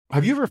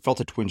Have you ever felt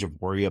a twinge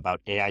of worry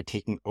about AI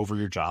taking over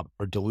your job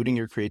or diluting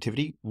your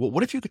creativity? Well,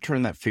 what if you could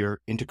turn that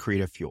fear into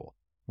creative fuel?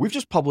 We've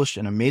just published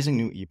an amazing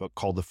new ebook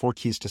called The 4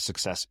 Keys to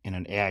Success in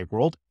an AI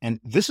World,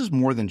 and this is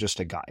more than just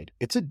a guide.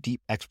 It's a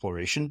deep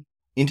exploration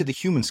into the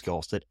human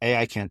skills that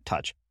AI can't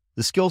touch,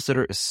 the skills that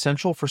are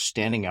essential for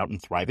standing out and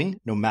thriving,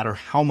 no matter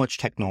how much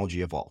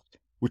technology evolves.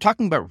 We're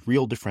talking about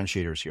real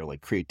differentiators here,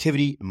 like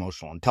creativity,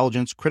 emotional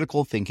intelligence,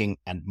 critical thinking,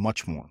 and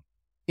much more.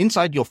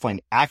 Inside, you'll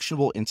find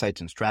actionable insights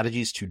and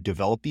strategies to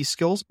develop these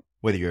skills,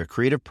 whether you're a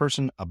creative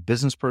person, a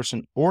business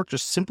person, or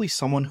just simply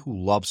someone who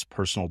loves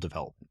personal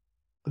development.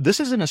 This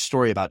isn't a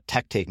story about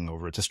tech taking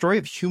over. It's a story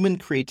of human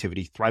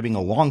creativity thriving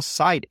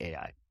alongside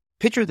AI.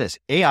 Picture this,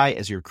 AI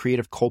as your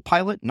creative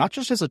co-pilot, not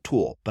just as a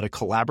tool, but a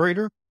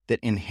collaborator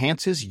that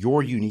enhances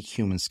your unique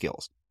human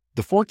skills.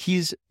 The 4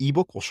 Keys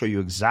ebook will show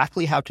you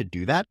exactly how to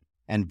do that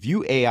and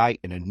view AI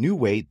in a new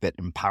way that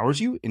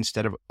empowers you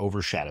instead of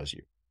overshadows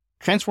you.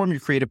 Transform your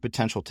creative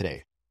potential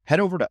today. Head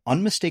over to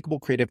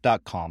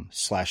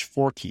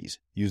unmistakablecreative.com/4keys.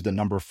 Use the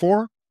number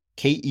 4,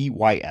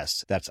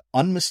 KEYS. That's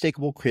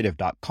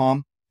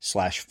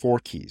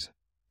unmistakablecreative.com/4keys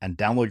and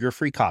download your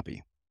free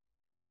copy.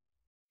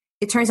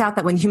 It turns out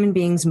that when human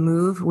beings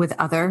move with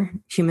other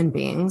human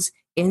beings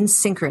in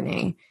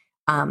synchrony,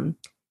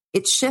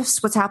 it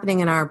shifts what's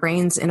happening in our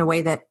brains in a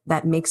way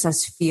that makes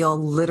us feel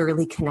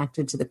literally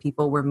connected to the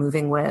people we're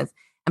moving with.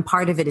 And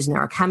part of it is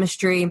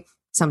neurochemistry,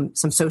 some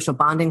social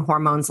bonding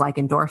hormones like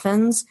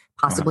endorphins,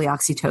 possibly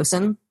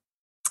oxytocin.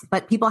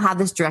 But people have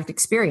this direct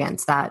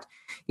experience that,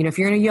 if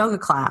you're in a yoga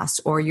class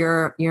or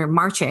you're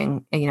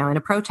marching, in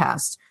a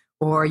protest,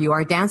 or you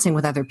are dancing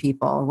with other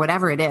people, or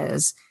whatever it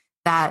is,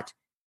 that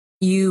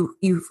you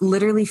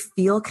literally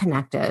feel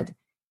connected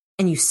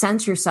and you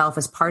sense yourself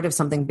as part of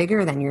something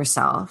bigger than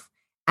yourself.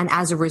 And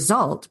as a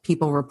result,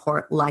 people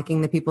report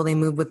liking the people they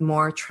move with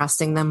more,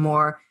 trusting them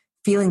more,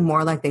 feeling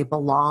more like they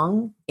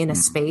belong in a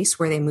space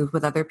where they move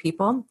with other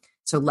people.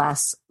 So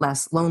less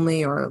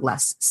lonely or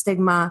less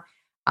stigma.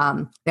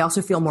 They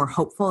also feel more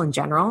hopeful in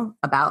general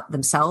about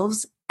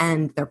themselves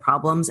and their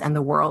problems and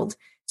the world.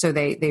 So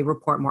they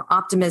report more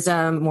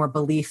optimism, more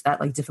belief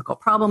that difficult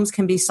problems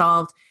can be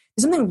solved.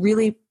 There's something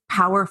really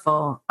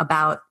powerful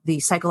about the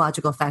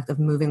psychological effect of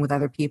moving with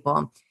other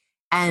people.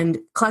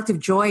 And collective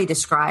joy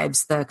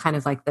describes the kind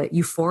of the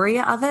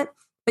euphoria of it,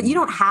 but you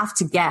don't have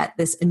to get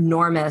this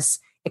enormous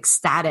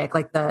ecstatic,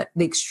 the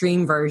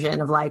extreme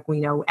version of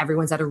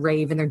everyone's at a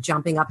rave and they're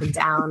jumping up and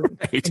down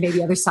right. And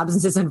maybe other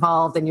substances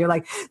involved and you're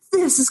like,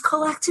 this is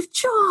collective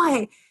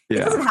joy. Yeah.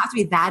 It doesn't have to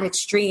be that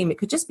extreme. It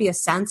could just be a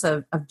sense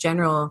of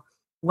general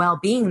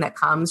well-being that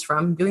comes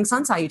from doing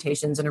sun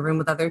salutations in a room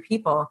with other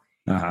people.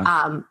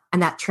 And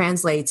that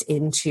translates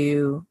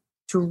into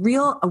a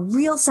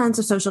real sense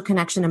of social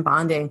connection and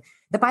bonding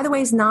that, by the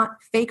way, is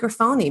not fake or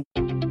phony.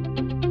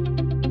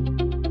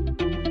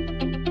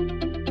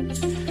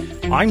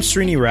 I'm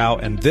Srini Rao,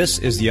 and this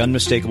is the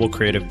Unmistakable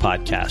Creative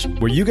Podcast,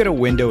 where you get a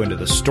window into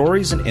the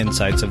stories and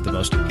insights of the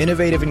most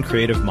innovative and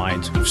creative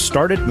minds who've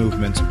started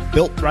movements,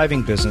 built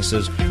thriving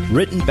businesses,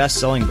 written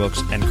best-selling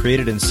books, and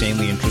created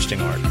insanely interesting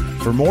art.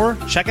 For more,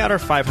 check out our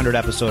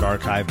 500-episode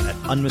archive at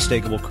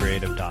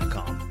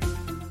unmistakablecreative.com.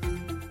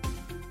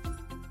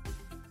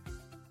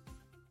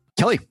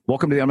 Kelly,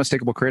 welcome to the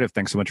Unmistakable Creative.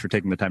 Thanks so much for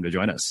taking the time to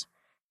join us.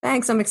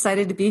 Thanks. I'm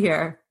excited to be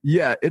here.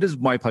 Yeah, it is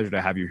my pleasure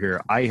to have you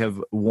here. I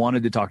have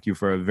wanted to talk to you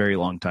for a very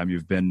long time.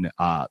 You've been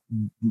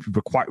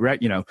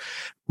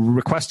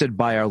requested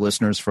by our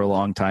listeners for a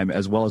long time,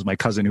 as well as my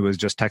cousin who was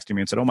just texting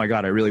me and said, "Oh my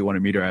God, I really want to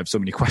meet her. I have so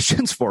many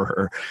questions for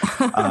her."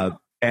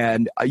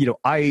 And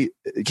I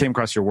came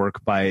across your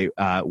work by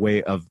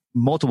way of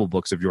multiple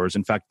books of yours.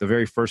 In fact, the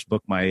very first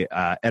book my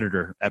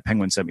editor at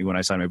Penguin sent me when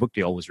I signed my book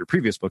deal was your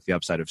previous book, The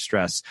Upside of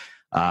Stress.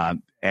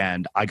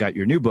 And I got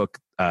your new book,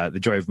 The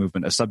Joy of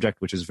Movement, a subject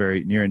which is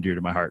very near and dear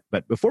to my heart.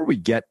 But before we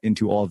get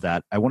into all of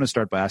that, I want to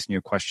start by asking you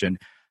a question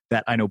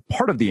that I know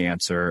part of the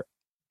answer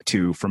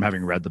to from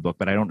having read the book,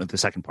 but I don't know the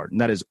second part.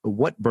 And that is,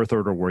 what birth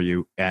order were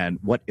you and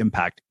what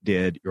impact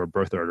did your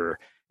birth order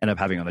end up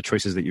having on the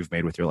choices that you've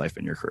made with your life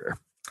and your career?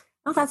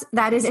 Oh,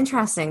 that is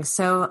interesting.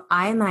 So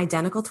I'm an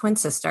identical twin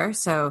sister.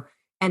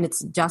 And it's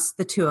just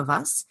the two of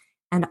us.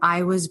 And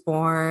I was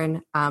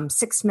born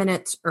 6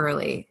 minutes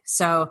early.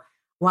 So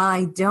while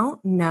I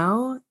don't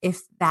know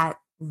if that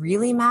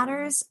really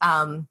matters,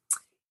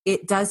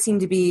 it does seem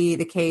to be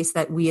the case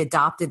that we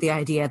adopted the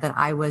idea that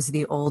I was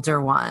the older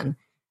one.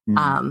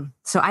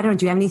 So I don't know,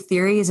 do you have any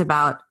theories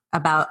about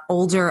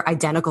older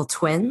identical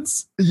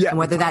twins? Yeah. And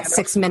whether that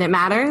 6 minute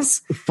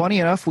matters? Funny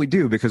enough, we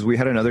do, because we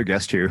had another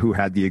guest here who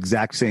had the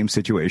exact same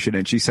situation.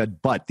 And she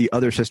said, but the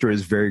other sister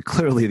is very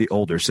clearly the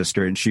older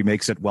sister. And she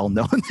makes it well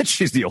known that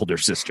she's the older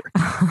sister.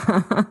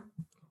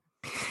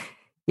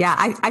 Yeah,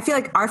 I feel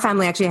like our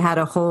family actually had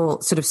a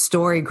whole sort of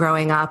story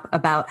growing up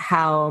about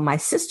how my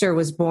sister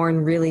was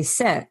born really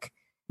sick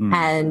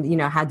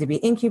and, had to be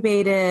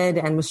incubated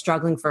and was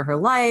struggling for her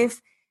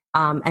life.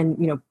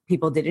 And,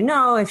 people didn't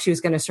know if she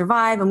was going to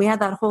survive. And we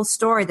had that whole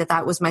story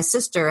that was my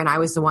sister and I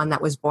was the one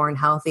that was born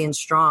healthy and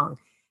strong.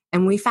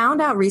 And we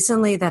found out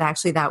recently that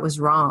actually that was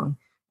wrong.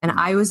 And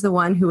I was the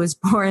one who was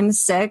born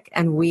sick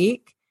and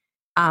weak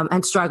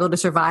and struggled to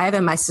survive.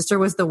 And my sister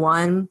was the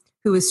one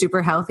who was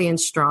super healthy and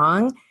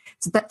strong.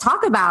 So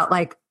talk about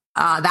like,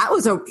 that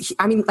was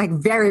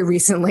very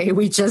recently,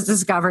 we just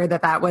discovered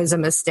that was a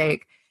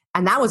mistake.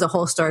 And that was a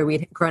whole story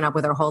we'd grown up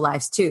with our whole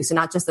lives too. So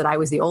not just that I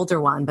was the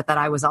older one, but that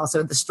I was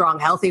also the strong,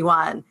 healthy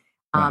one.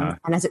 And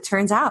as it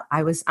turns out,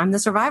 I'm the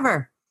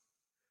survivor.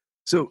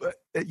 So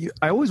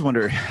I always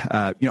wonder,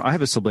 I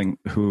have a sibling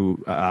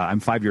who I'm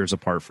 5 years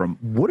apart from.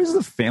 What is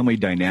the family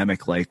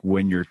dynamic like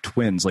when you're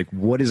twins? Like,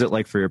 what is it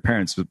like for your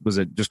parents? Was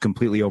it just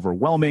completely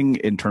overwhelming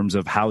in terms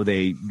of how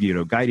they,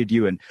 guided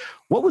you? And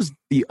what was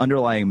the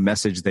underlying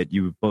message that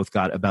you both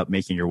got about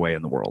making your way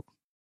in the world?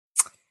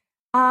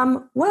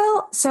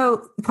 Well,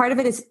 so part of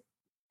it is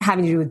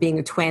having to do with being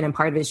a twin, and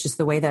part of it is just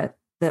the way that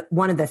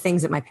one of the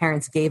things that my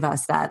parents gave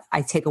us that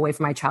I take away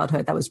from my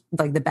childhood that was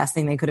like the best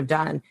thing they could have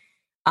done.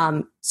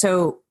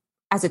 So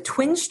as a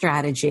twin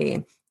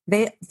strategy,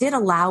 they did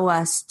allow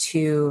us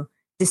to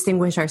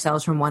distinguish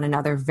ourselves from one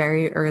another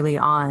very early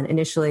on.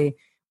 Initially,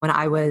 when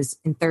I was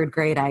in third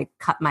grade, I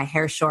cut my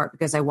hair short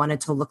because I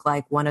wanted to look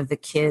like one of the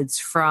kids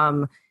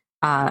from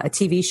a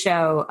TV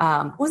show.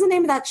 What was the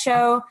name of that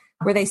show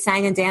where they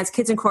sang and danced?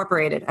 Kids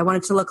Incorporated. I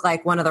wanted to look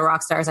like one of the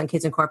rock stars on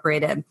Kids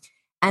Incorporated.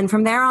 And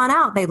from there on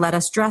out, they let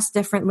us dress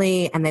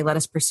differently and they let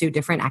us pursue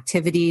different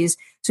activities.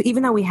 So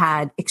even though we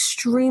had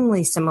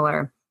extremely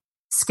similar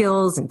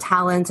skills and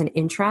talents and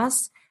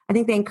interests, I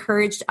think they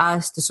encouraged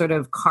us to sort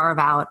of carve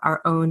out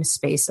our own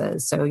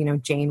spaces. So,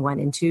 Jane went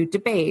into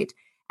debate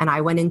and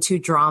I went into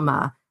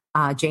drama.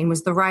 Jane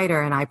was the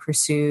writer and I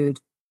pursued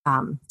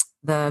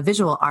the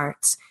visual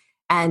arts.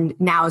 And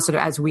now sort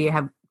of as we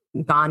have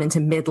gone into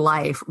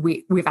midlife,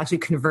 we've actually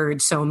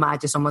converged so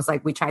much. It's almost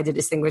like we tried to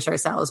distinguish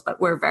ourselves, but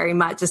we're very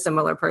much a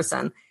similar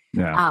person.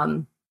 Yeah.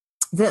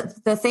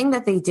 The thing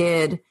that they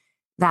did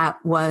that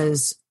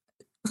was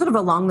sort of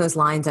along those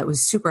lines that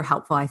was super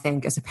helpful, I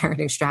think, as a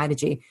parenting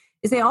strategy,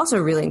 is they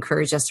also really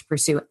encouraged us to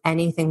pursue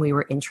anything we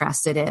were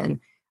interested in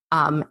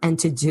and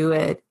to do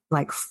it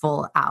like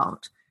full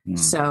out.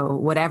 So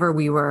whatever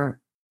we were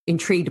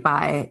intrigued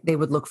by, they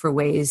would look for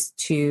ways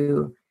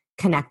to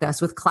connect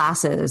us with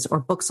classes or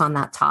books on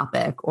that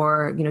topic,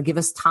 or give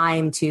us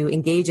time to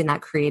engage in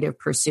that creative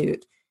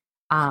pursuit.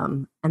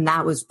 And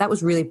that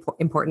was really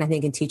important, I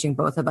think, in teaching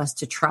both of us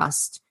to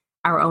trust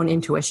our own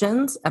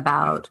intuitions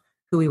about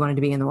who we wanted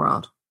to be in the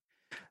world.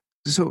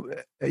 So,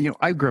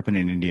 I grew up in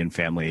an Indian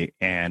family,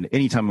 and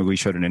anytime we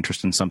showed an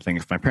interest in something,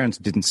 if my parents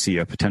didn't see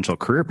a potential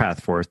career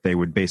path for it, they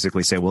would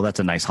basically say, well, that's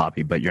a nice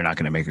hobby, but you're not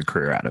going to make a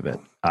career out of it.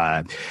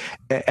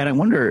 And I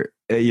wonder,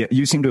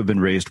 you seem to have been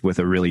raised with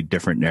a really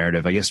different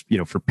narrative. I guess,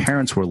 for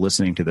parents who are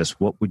listening to this,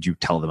 what would you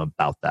tell them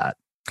about that?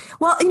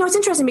 Well, it's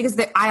interesting because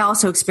I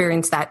also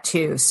experienced that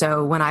too.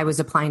 So when I was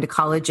applying to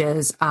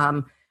colleges,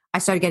 I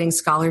started getting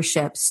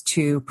scholarships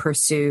to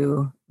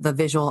pursue the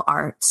visual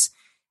arts.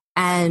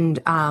 And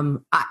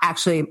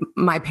actually,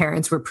 my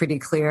parents were pretty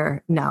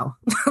clear, no,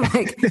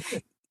 like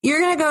you're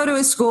going to go to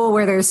a school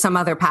where there's some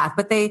other path.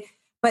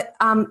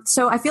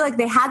 So I feel like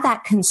they had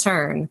that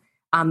concern.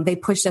 They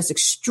pushed us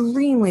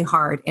extremely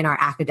hard in our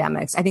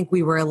academics. I think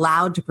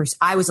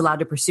I was allowed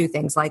to pursue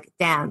things like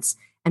dance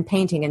and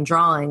painting and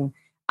drawing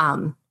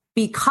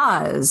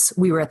because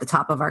we were at the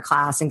top of our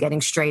class and getting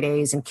straight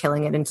A's and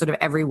killing it in sort of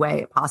every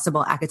way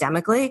possible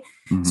academically.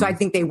 Mm-hmm. So I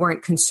think they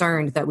weren't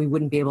concerned that we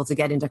wouldn't be able to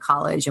get into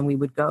college and we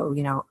would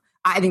go,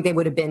 I think they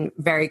would have been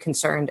very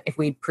concerned if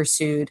we'd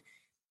pursued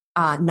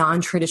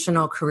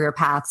non-traditional career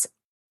paths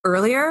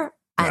earlier.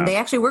 Yeah. And they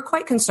actually were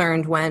quite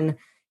concerned when,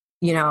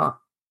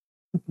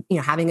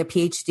 having a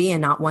PhD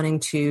and not wanting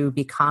to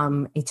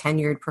become a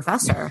tenured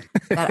professor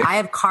that I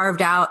have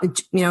carved out,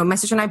 my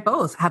sister and I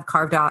both have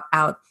carved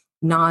out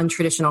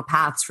non-traditional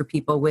paths for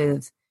people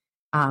with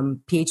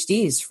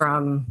PhDs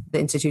from the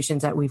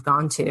institutions that we've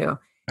gone to.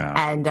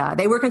 Yeah. And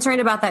they were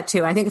concerned about that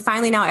too. I think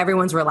finally now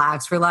everyone's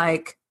relaxed. We're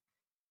like,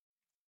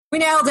 we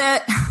nailed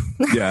it.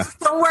 Yeah.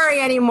 Don't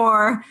worry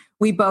anymore.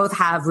 We both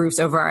have roofs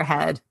over our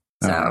head.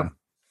 So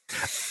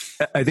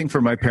I think for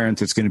my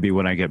parents, it's going to be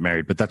when I get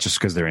married, but that's just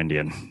because they're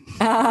Indian.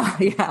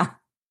 Yeah.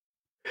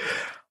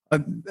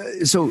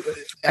 So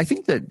I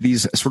think that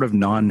these sort of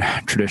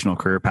non-traditional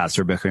career paths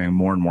are becoming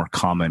more and more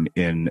common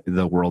in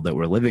the world that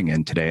we're living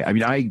in today. I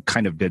mean, I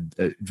kind of did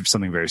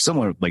something very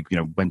similar, like,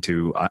 went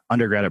to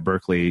undergrad at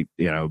Berkeley,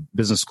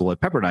 business school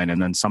at Pepperdine,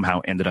 and then somehow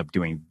ended up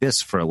doing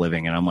this for a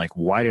living. And I'm like,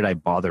 why did I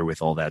bother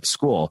with all that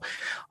school?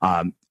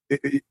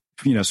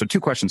 So two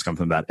questions come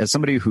from that. As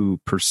somebody who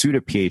pursued a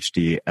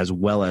PhD as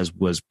well as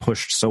was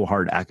pushed so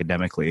hard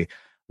academically,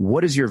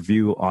 what is your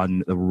view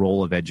on the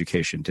role of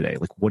education today?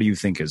 Like, what do you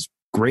think is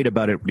great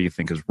about it? What do you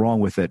think is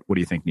wrong with it? What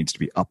do you think needs to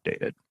be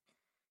updated?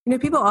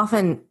 People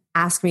often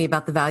ask me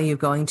about the value of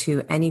going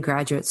to any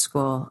graduate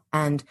school.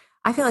 And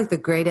I feel like the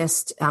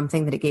greatest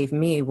thing that it gave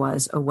me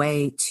was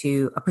a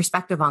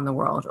perspective on the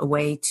world, a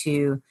way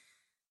to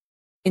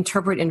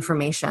interpret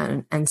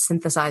information and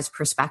synthesize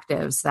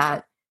perspectives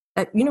that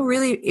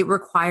really it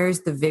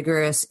requires the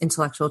vigorous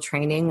intellectual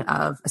training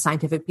of a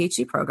scientific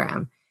PhD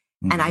program.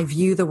 And I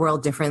view the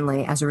world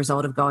differently as a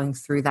result of going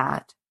through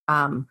that.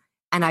 And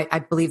I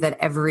believe that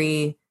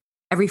every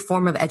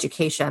form of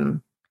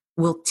education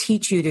will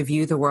teach you to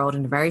view the world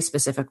in a very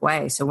specific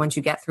way. So once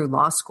you get through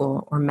law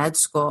school or med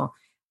school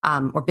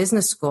or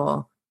business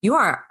school, you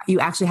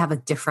actually have a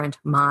different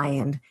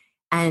mind.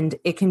 And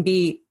it can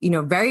be,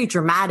 very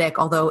dramatic,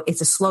 although it's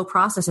a slow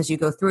process as you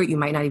go through it. You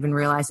might not even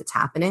realize it's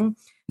happening.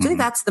 So I think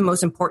that's the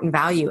most important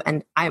value.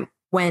 And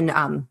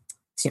when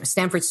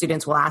Stanford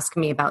students will ask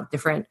me about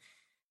different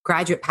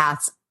graduate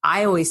paths,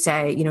 I always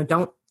say,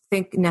 don't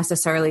think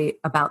necessarily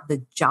about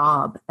the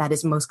job that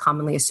is most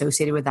commonly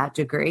associated with that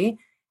degree.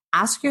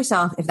 Ask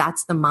yourself if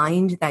that's the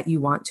mind that you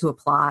want to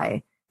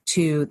apply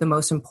to the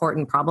most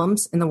important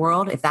problems in the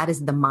world, if that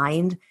is the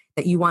mind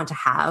that you want to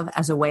have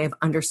as a way of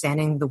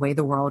understanding the way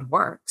the world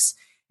works.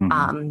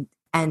 And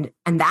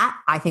that,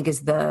 I think,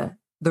 is the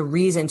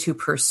reason to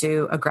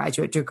pursue a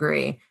graduate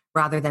degree,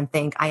 rather than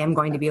think I am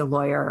going to be a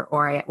lawyer,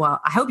 or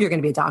I hope you're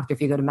going to be a doctor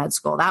if you go to med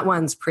school. That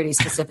one's pretty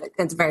specific.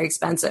 It's very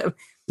expensive.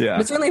 Yeah.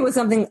 But certainly with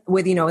something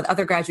with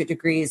other graduate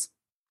degrees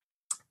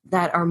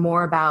that are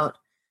more about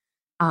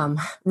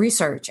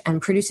research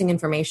and producing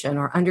information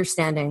or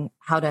understanding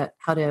how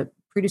to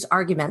produce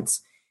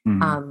arguments,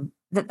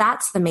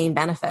 that's the main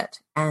benefit.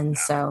 And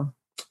so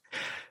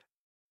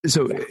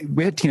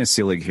we had Tina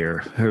Seelig here,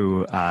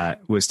 who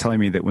was telling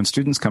me that when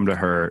students come to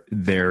her,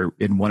 they're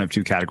in one of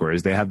two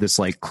categories. They have this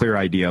clear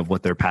idea of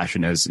what their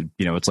passion is.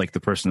 It's like the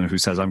person who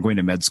says, I'm going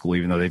to med school,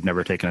 even though they've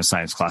never taken a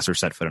science class or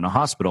set foot in a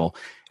hospital.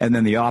 And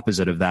then the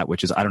opposite of that,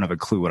 which is, I don't have a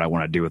clue what I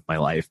want to do with my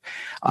life.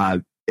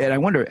 And I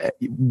wonder,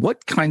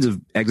 what kinds of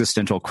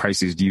existential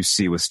crises do you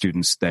see with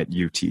students that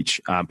you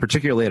teach,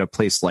 particularly at a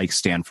place like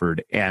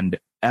Stanford? And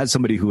as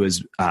somebody who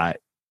is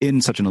in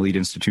such an elite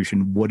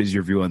institution, what is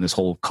your view on this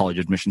whole college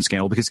admission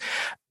scandal? Because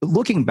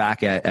looking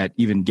back at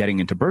even getting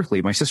into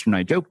Berkeley, my sister and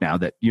I joke now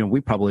that,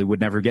 we probably would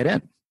never get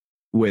in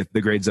with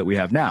the grades that we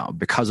have now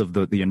because of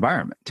the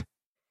environment.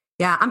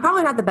 Yeah, I'm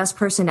probably not the best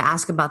person to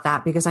ask about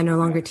that because I no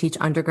longer teach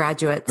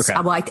undergraduates.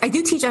 Okay. Well, I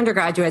do teach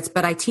undergraduates,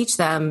 but I teach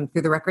them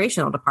through the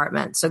recreational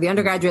department. So the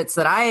undergraduates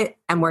that I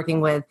am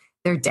working with,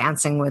 they're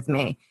dancing with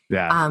me.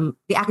 Yeah.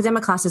 The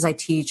academic classes I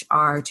teach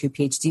are to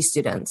PhD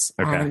students.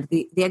 Okay. And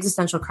the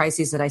existential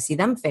crises that I see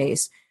them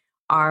face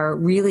are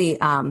really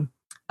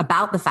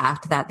about the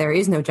fact that there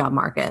is no job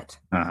market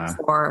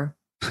for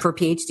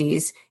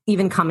PhDs,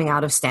 even coming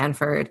out of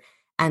Stanford.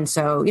 And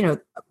so,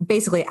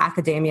 basically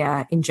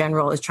academia in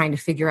general is trying to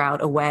figure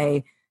out a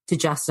way to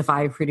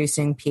justify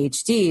producing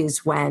PhDs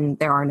when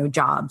there are no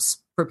jobs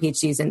for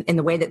PhDs in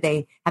the way that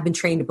they have been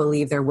trained to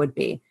believe there would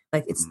be.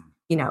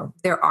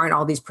 There aren't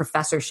all these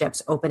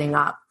professorships opening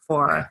up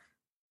for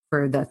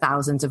the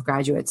thousands of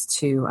graduates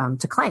to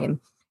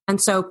claim. And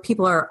so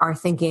people are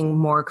thinking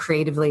more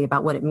creatively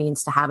about what it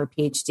means to have a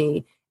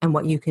PhD and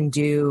what you can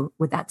do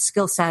with that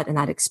skill set and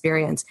that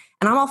experience.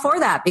 And I'm all for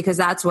that because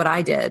that's what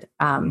I did.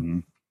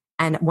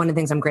 And one of the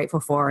things I'm grateful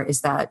for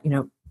is that,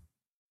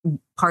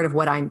 part of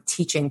what I'm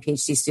teaching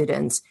PhD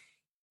students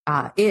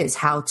is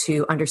how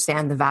to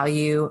understand the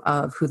value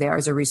of who they are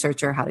as a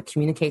researcher, how to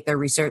communicate their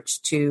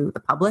research to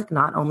the public,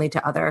 not only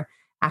to other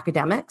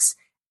academics,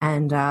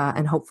 and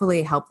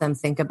hopefully help them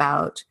think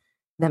about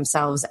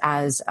themselves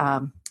as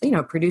a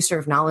producer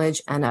of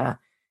knowledge and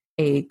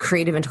a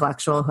creative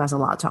intellectual who has a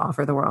lot to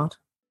offer the world.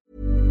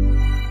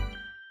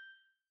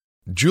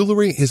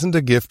 Jewelry isn't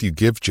a gift you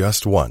give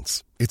just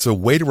once. It's a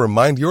way to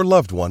remind your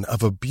loved one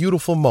of a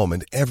beautiful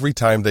moment every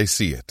time they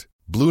see it.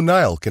 Blue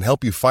Nile can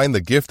help you find the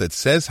gift that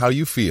says how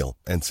you feel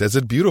and says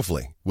it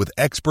beautifully, with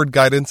expert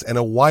guidance and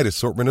a wide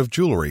assortment of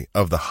jewelry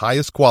of the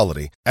highest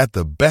quality at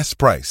the best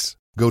price.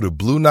 Go to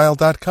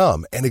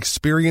BlueNile.com and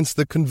experience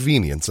the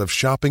convenience of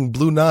shopping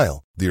Blue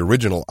Nile, the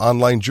original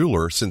online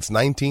jeweler since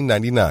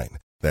 1999.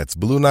 That's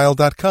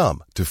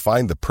BlueNile.com to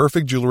find the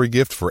perfect jewelry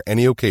gift for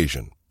any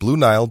occasion.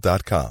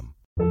 BlueNile.com.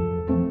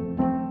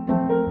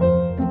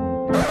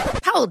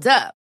 Hold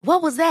up.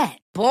 What was that?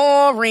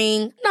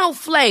 Boring. No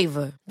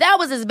flavor. That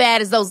was as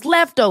bad as those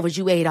leftovers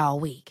you ate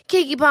all week.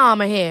 Keke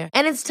Palmer here.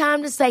 And it's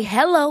time to say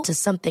hello to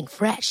something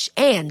fresh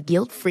and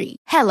guilt-free.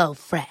 Hello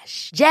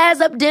Fresh.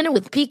 Jazz up dinner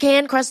with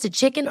pecan-crusted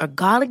chicken or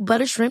garlic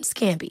butter shrimp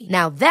scampi.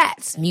 Now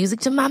that's music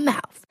to my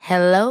mouth.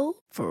 Hello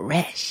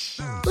Fresh.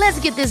 Let's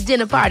get this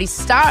dinner party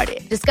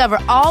started. Discover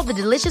all the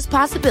delicious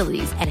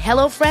possibilities at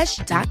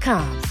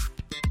HelloFresh.com.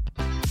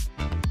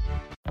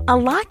 A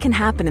lot can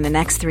happen in the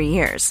next 3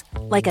 years.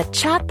 Like a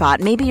chatbot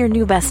may be your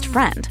new best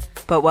friend.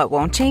 But what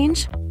won't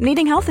change?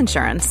 Needing health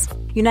insurance.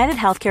 United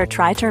Healthcare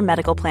Tri-Term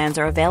Medical Plans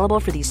are available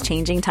for these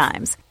changing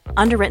times.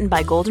 Underwritten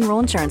by Golden Rule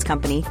Insurance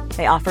Company,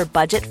 they offer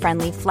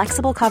budget-friendly,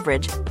 flexible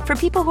coverage for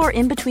people who are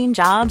in between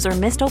jobs or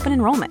missed open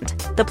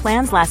enrollment. The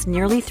plans last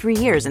nearly 3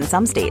 years in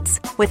some states,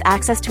 with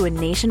access to a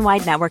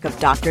nationwide network of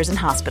doctors and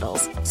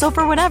hospitals. So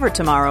for whatever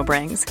tomorrow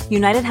brings,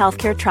 United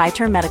Healthcare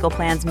Tri-Term Medical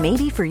Plans may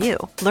be for you.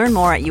 Learn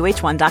more at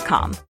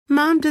UH1.com.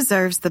 Mom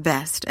deserves the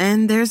best,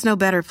 and there's no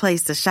better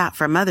place to shop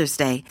for Mother's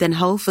Day than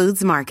Whole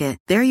Foods Market.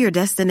 They're your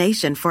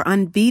destination for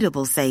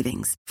unbeatable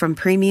savings, from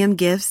premium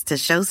gifts to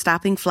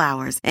show-stopping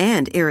flowers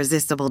and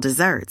irresistible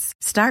desserts.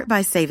 Start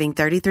by saving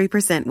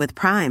 33% with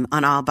Prime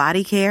on all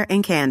body care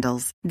and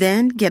candles.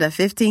 Then get a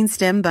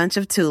 15-stem bunch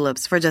of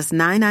tulips for just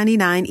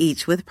 $9.99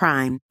 each with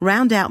Prime.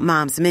 Round out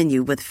Mom's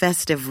menu with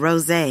festive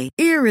rosé,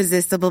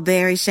 irresistible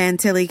berry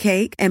chantilly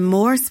cake, and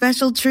more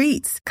special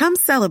treats. Come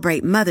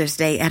celebrate Mother's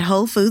Day at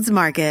Whole Foods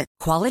Market.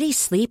 Quality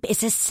sleep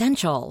is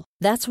essential.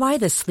 That's why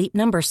the Sleep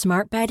Number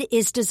Smart Bed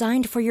is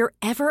designed for your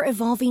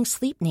ever-evolving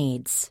sleep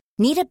needs.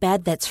 Need a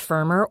bed that's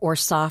firmer or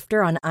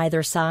softer on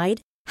either side?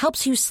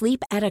 Helps you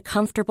sleep at a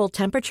comfortable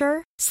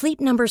temperature?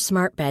 Sleep Number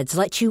Smart Beds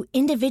let you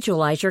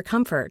individualize your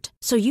comfort,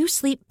 so you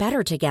sleep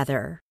better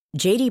together.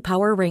 J.D.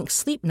 Power ranks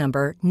Sleep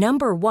Number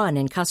number 1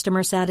 in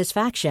customer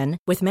satisfaction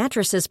with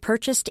mattresses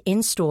purchased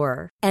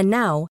in-store. And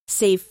now,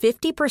 save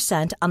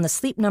 50% on the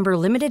Sleep Number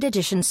Limited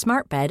Edition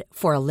Smart Bed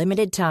for a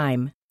limited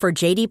time. For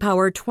J.D.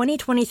 Power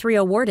 2023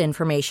 award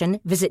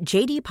information, visit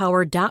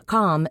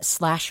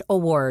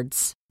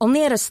jdpower.com/awards.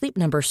 Only at a Sleep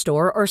Number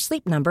store or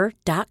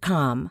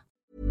sleepnumber.com.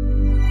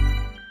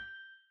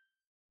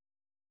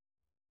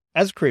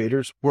 As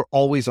creators, we're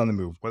always on the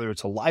move. Whether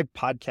it's a live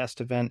podcast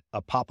event,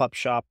 a pop-up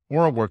shop,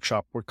 or a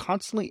workshop, we're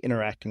constantly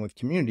interacting with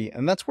community,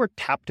 and that's where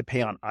Tap to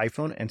Pay on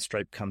iPhone and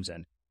Stripe comes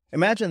in.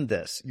 Imagine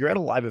this. You're at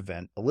a live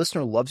event, a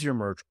listener loves your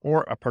merch,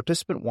 or a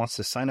participant wants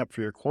to sign up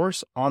for your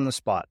course on the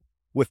spot.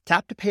 With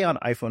Tap to Pay on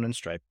iPhone and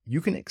Stripe,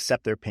 you can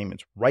accept their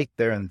payments right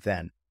there and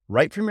then,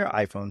 right from your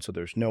iPhone, so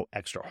there's no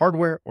extra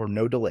hardware or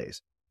no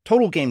delays.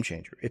 Total game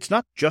changer. It's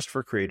not just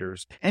for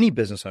creators. Any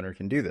business owner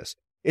can do this.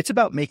 It's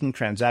about making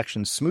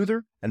transactions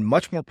smoother and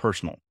much more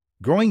personal,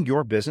 growing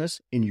your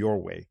business in your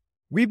way.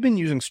 We've been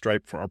using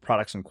Stripe for our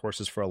products and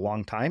courses for a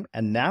long time,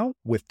 and now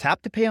with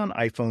Tap to Pay on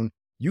iPhone,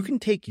 you can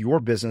take your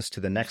business to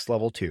the next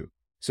level too.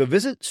 So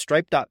visit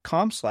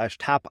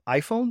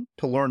stripe.com/tapiphone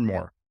to learn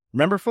more.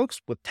 Remember, folks,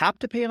 with Tap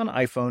to Pay on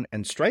iPhone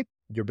and Stripe,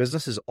 your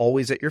business is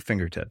always at your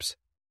fingertips.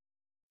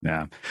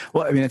 Yeah.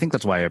 Well, I mean, I think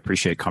that's why I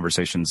appreciate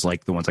conversations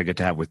like the ones I get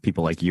to have with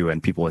people like you and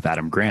people with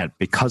Adam Grant,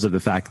 because of the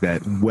fact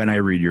that when I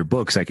read your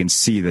books, I can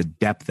see the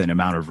depth and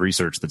amount of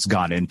research that's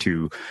gone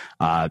into,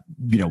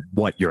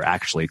 what you're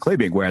actually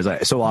claiming. Whereas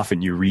so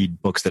often you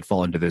read books that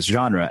fall into this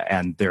genre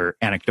and they're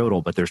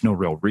anecdotal, but there's no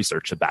real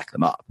research to back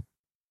them up.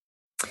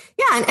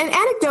 Yeah, and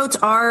anecdotes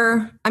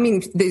are,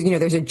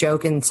 there's a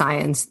joke in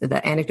science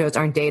that anecdotes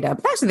aren't data,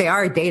 but actually they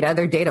are data.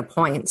 They're data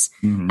points.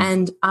 Mm-hmm.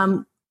 And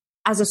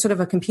as a sort of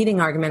a competing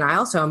argument, I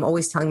also am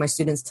always telling my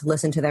students to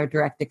listen to their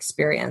direct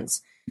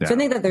experience. Yeah. So I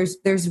think that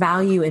there's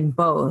value in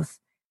both.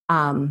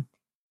 And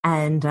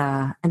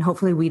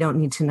hopefully we don't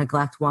need to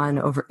neglect one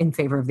in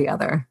favor of the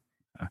other.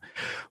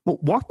 Well,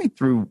 walk me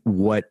through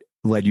what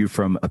led you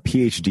from a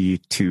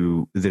PhD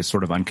to this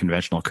sort of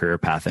unconventional career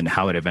path and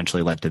how it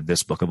eventually led to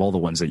this book of all the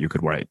ones that you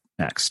could write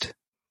next.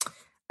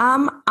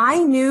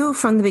 I knew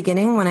from the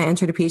beginning when I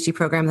entered a PhD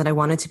program that I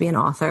wanted to be an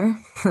author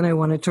and I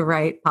wanted to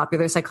write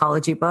popular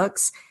psychology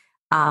books.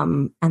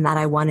 And that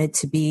I wanted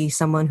to be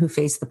someone who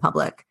faced the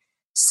public.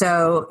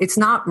 So it's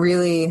not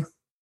really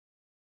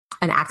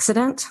an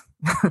accident.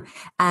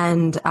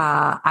 And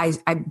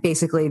I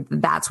basically,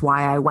 that's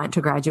why I went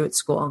to graduate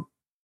school.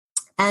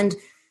 And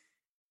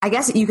I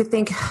guess you could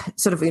think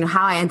sort of,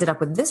 how I ended up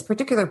with this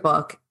particular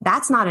book.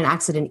 That's not an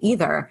accident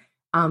either,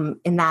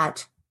 in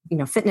that,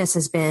 fitness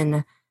has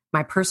been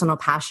my personal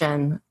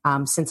passion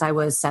since I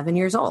was 7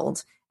 years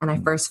old. And I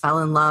first fell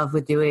in love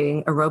with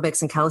doing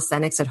aerobics and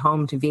calisthenics at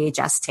home to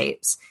VHS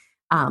tapes.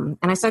 And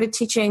I started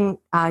teaching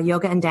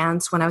yoga and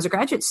dance when I was a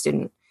graduate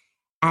student.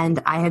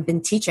 And I had been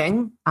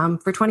teaching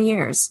for 20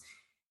 years.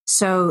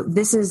 So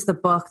this is the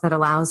book that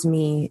allows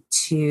me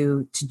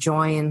to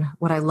join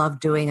what I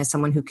love doing as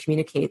someone who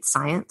communicates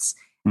science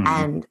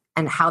and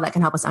how that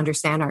can help us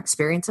understand our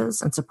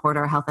experiences and support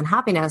our health and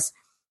happiness,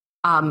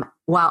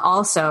 while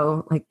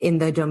also like in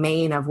the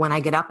domain of when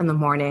I get up in the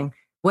morning,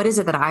 what is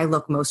it that I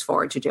look most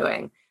forward to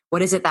doing?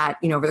 What is it that,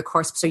 over the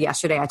course, so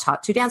yesterday I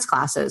taught 2 dance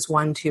classes,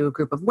 one to a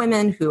group of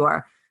women who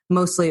are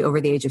mostly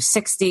over the age of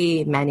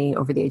 60, many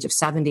over the age of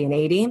 70 and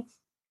 80.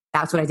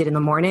 That's what I did in the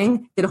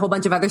morning. Did a whole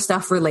bunch of other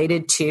stuff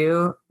related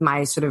to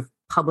my sort of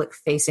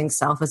public-facing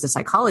self as a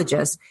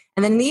psychologist.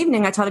 And then in the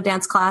evening, I taught a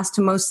dance class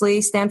to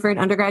mostly Stanford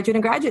undergraduate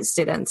and graduate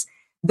students.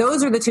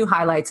 Those are the 2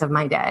 highlights of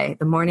my day,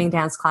 the morning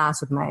dance class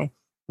with my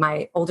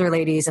older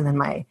ladies and then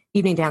my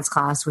evening dance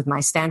class with my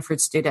Stanford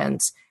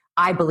students.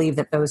 I believe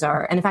that those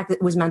are, and in fact,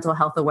 it was Mental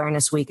Health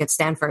Awareness Week at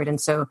Stanford.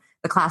 And so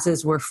the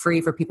classes were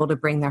free for people to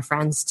bring their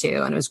friends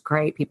to. And it was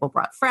great. People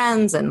brought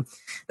friends and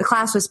the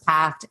class was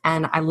packed.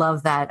 And I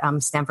love that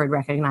Stanford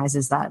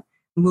recognizes that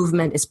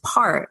movement is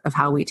part of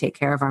how we take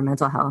care of our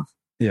mental health.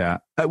 Yeah.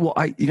 Well,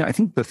 I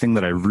think the thing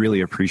that I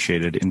really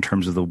appreciated in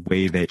terms of the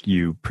way that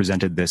you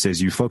presented this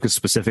is you focus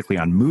specifically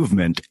on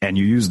movement and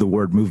you use the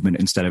word movement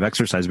instead of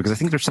exercise, because I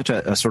think there's such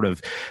a sort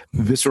of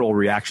visceral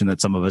reaction that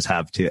some of us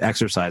have to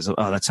exercise. Oh,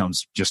 that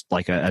sounds just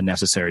like a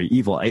necessary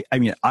evil. I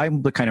mean,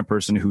 I'm the kind of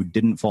person who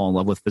didn't fall in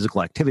love with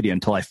physical activity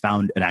until I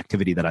found an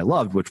activity that I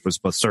loved, which was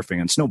both surfing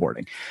and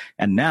snowboarding.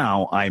 And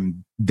now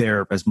I'm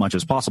there as much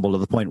as possible to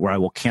the point where I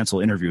will cancel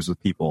interviews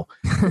with people.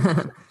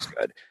 It's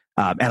good.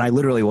 And I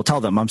literally will tell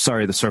them, I'm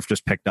sorry, the surf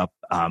just picked up.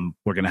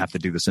 We're going to have to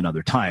do this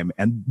another time.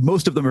 And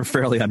most of them are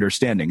fairly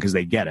understanding because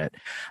they get it.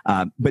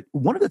 But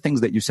one of the things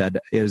that you said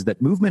is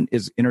that movement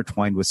is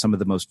intertwined with some of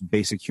the most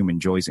basic human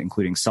joys,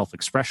 including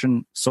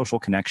self-expression, social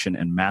connection,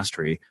 and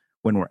mastery.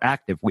 When we're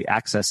active, we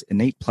access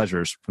innate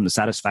pleasures from the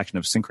satisfaction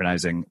of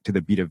synchronizing to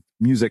the beat of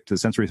music, to the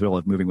sensory thrill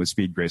of moving with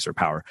speed, grace, or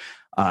power.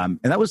 And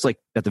that was like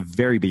at the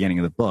very beginning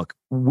of the book.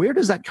 Where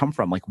does that come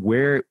from? Like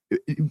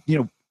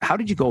how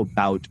did you go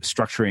about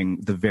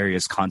structuring the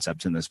various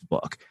concepts in this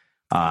book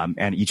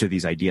and each of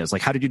these ideas?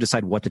 Like, how did you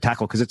decide what to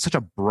tackle? Because it's such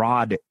a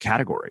broad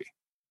category.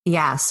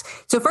 Yes.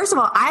 So first of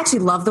all, I actually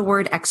love the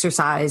word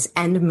exercise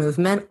and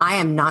movement. I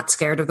am not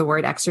scared of the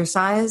word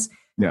exercise.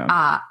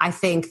 Yeah. I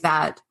think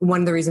that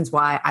one of the reasons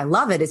why I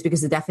love it is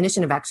because the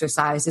definition of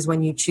exercise is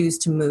when you choose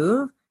to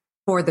move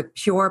for the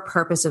pure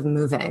purpose of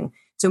moving.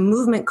 So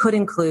movement could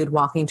include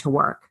walking to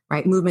work,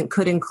 right? Movement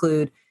could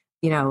include,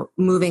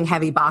 moving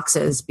heavy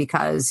boxes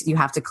because you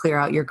have to clear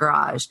out your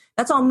garage.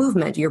 That's all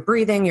movement. You're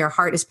breathing, your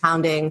heart is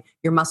pounding,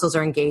 your muscles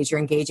are engaged,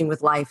 you're engaging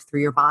with life through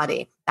your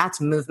body.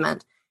 That's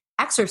movement.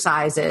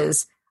 Exercise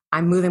is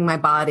I'm moving my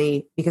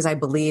body because I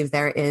believe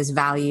there is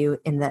value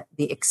in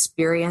the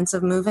experience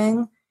of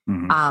moving.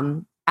 Mm-hmm.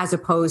 As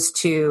opposed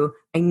to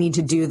I need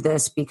to do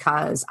this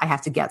because I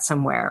have to get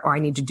somewhere, or I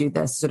need to do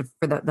this sort of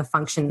for the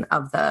function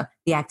of the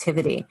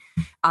activity.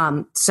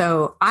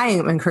 So I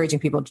am encouraging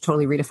people to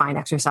totally redefine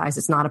exercise.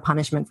 It's not a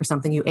punishment for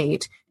something you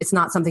ate. It's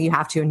not something you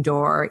have to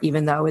endure,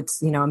 even though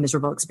it's, a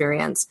miserable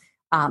experience.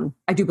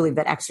 I do believe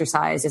that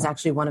exercise is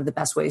actually one of the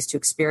best ways to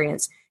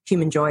experience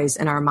human joys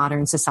in our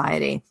modern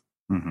society.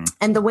 Mm-hmm.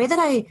 And the way that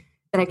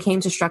I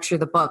came to structure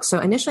the book. So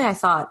initially I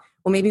thought,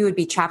 well, maybe it would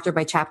be chapter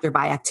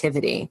by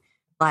activity.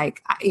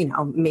 Like,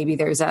 maybe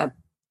there's a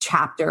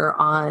chapter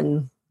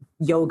on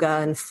yoga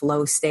and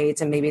flow states,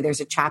 and maybe there's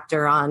a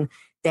chapter on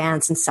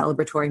dance and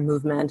celebratory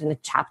movement, and a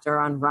chapter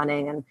on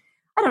running. And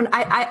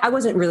I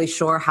wasn't really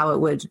sure how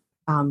it would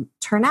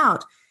turn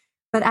out.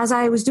 But as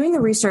I was doing the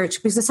research,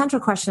 because the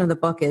central question of the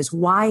book is,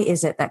 why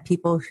is it that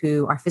people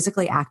who are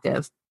physically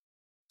active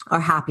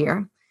are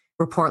happier,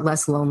 report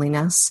less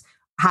loneliness,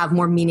 have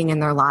more meaning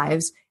in their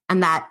lives,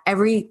 and that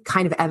every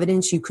kind of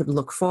evidence you could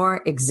look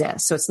for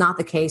exists? So it's not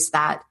the case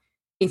that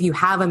if you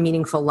have a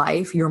meaningful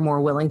life, you're more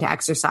willing to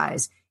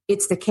exercise.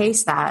 It's the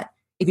case that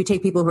if you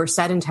take people who are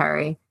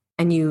sedentary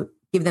and you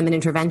give them an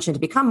intervention to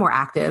become more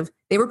active,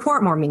 they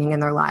report more meaning in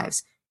their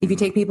lives. If you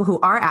take people who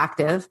are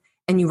active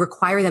and you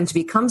require them to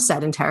become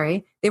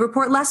sedentary, they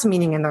report less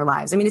meaning in their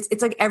lives. I mean,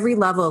 it's like every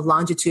level of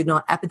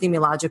longitudinal,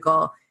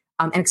 epidemiological,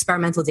 and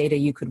experimental data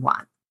you could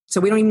want. So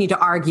we don't even need to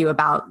argue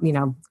about,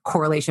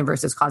 correlation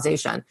versus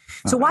causation.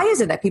 So why is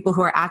it that people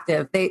who are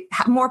active, they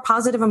have more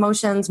positive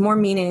emotions, more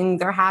meaning,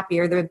 they're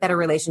happier, they're better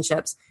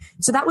relationships?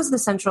 So that was the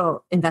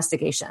central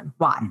investigation.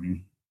 Why? Mm-hmm.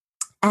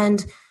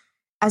 And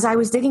as I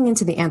was digging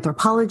into the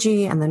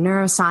anthropology and the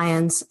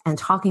neuroscience and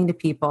talking to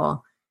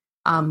people,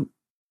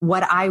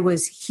 what I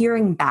was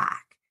hearing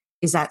back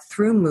is that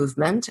through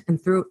movement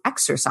and through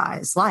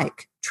exercise,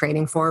 like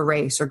training for a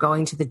race or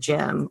going to the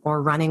gym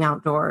or running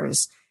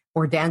outdoors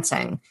or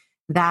dancing,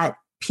 that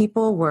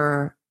people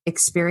were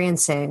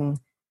experiencing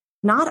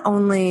not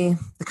only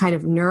the kind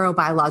of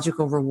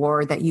neurobiological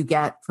reward that you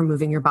get from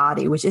moving your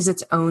body, which is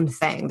its own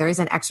thing. There is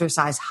an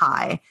exercise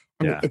high,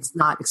 and it's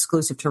not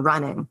exclusive to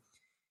running.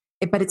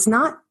 But it's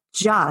not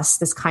just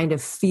this kind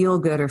of feel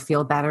good or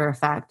feel better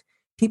effect.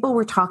 People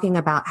were talking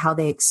about how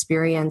they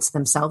experience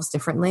themselves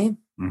differently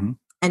mm-hmm.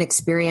 and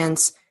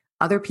experience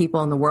other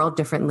people in the world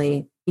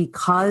differently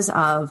because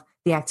of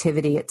the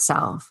activity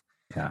itself.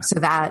 Yeah.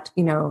 So that,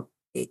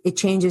 it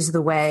changes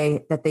the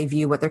way that they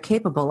view what they're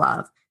capable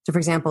of. So, for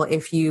example,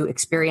 if you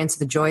experience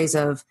the joys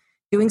of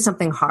doing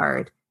something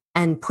hard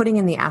and putting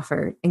in the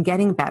effort and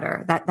getting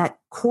better, that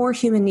core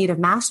human need of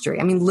mastery.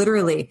 I mean,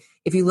 literally,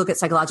 if you look at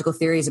psychological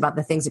theories about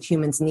the things that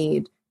humans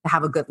need to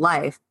have a good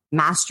life,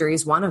 mastery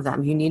is one of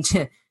them. You need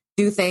to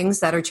do things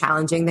that are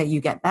challenging that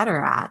you get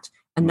better at.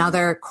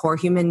 Another core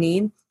human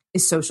need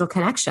is social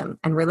connection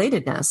and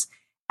relatedness.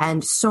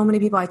 And so many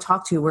people I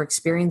talked to were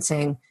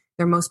experiencing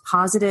their most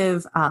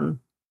positive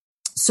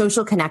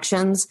social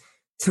connections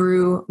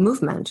through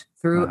movement,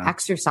 through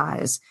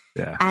exercise.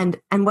 Yeah.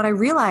 And what I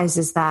realized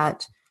is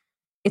that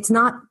it's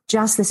not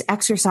just this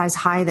exercise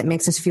high that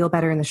makes us feel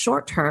better in the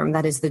short term,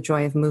 that is the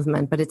joy of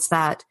movement, but it's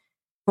that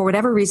for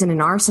whatever reason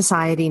in our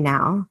society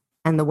now,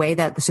 and the way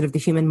that the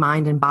human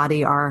mind and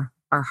body are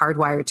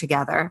hardwired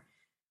together,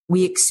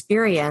 we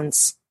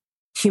experience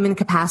human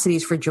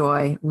capacities for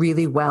joy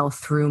really well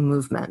through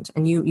movement.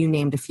 And you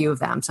named a few of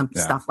them,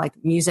 stuff like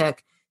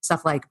music,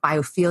 stuff like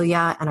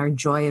biophilia and our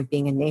joy of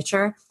being in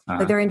nature.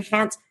 But they're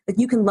enhanced. Like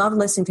you can love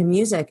listening to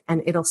music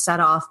and it'll set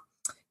off,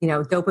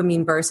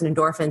 dopamine bursts and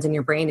endorphins in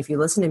your brain if you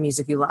listen to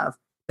music you love.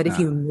 But if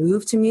you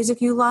move to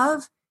music you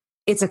love,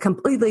 it's a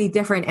completely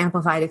different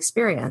amplified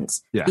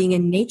experience. Yeah. Being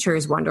in nature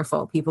is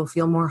wonderful. People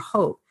feel more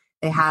hope.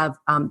 They have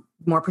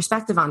more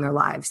perspective on their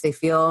lives. They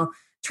feel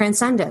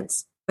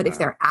transcendence. But if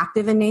they're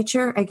active in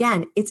nature,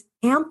 again, it's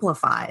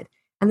amplified.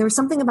 And there was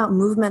something about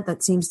movement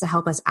that seems to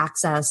help us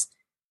access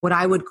what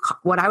I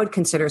would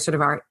consider sort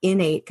of our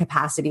innate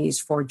capacities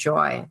for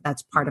joy.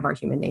 That's part of our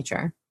human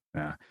nature.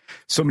 Yeah.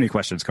 So many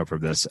questions come from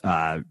this,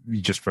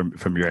 just from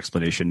your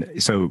explanation.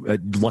 So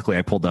luckily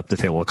I pulled up the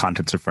table of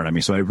contents in front of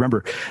me. So I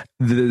remember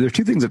there are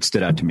two things that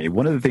stood out to me.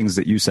 One of the things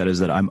that you said is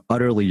that I'm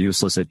utterly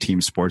useless at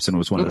team sports and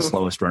was one of the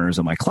slowest runners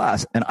in my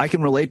class. And I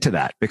can relate to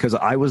that because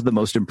I was the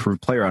most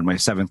improved player on my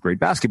 7th grade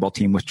basketball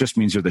team, which just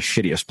means you're the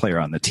shittiest player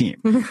on the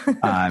team.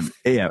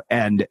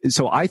 And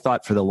so I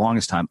thought for the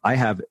longest time, I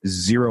have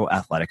zero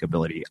athletic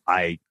ability.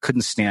 I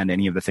couldn't stand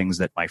any of the things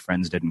that my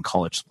friends did in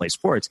college to play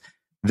sports.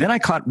 Then I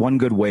caught one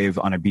good wave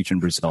on a beach in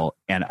Brazil,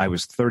 and I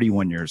was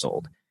 31 years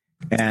old.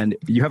 And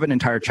you have an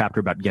entire chapter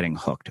about getting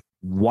hooked.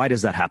 Why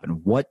does that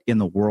happen? What in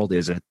the world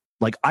is it?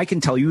 Like, I can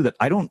tell you that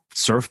I don't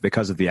surf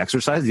because of the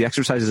exercise. The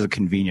exercise is a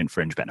convenient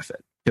fringe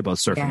benefit to both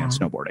surfing and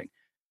snowboarding.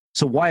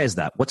 So why is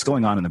that? What's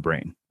going on in the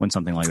brain when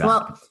something like that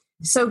happens?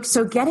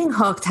 So getting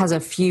hooked has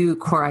a few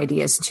core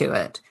ideas to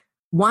it.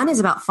 One is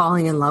about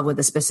falling in love with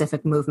a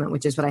specific movement,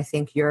 which is what I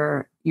think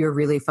you're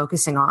really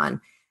focusing on.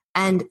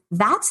 And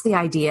that's the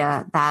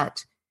idea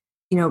that,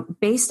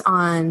 based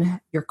on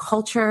your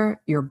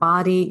culture, your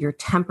body, your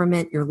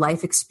temperament, your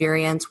life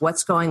experience,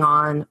 what's going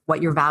on,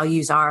 what your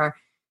values are,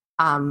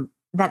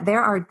 that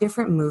there are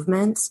different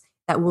movements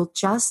that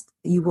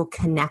you will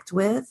connect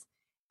with.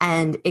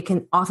 And it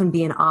can often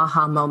be an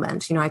aha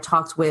moment. I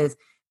talked with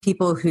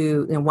people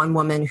who, one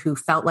woman who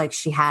felt like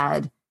she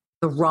had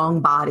the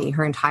wrong body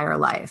her entire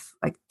life,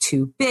 like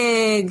too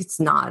big.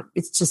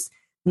 It's just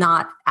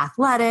not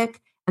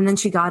athletic. And then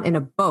she got in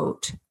a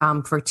boat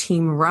for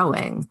team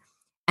rowing.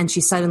 And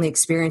she suddenly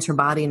experienced her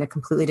body in a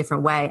completely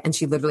different way. And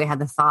she literally had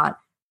the thought,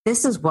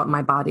 this is what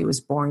my body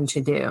was born to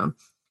do.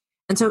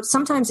 And so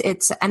sometimes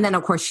and then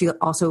of course, she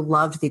also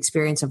loved the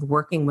experience of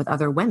working with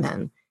other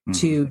women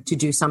to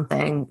do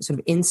something sort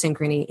of in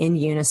synchrony, in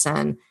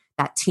unison,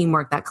 that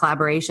teamwork, that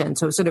collaboration.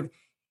 So sort of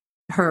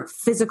her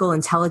physical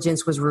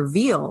intelligence was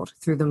revealed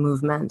through the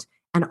movement.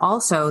 And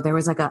also there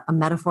was like a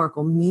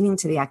metaphorical meaning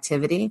to the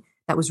activity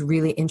that was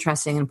really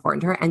interesting and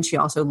important to her. And she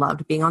also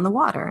loved being on the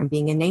water and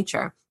being in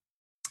nature.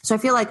 So I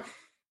feel like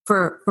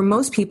for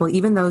most people,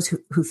 even those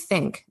who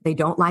think they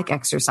don't like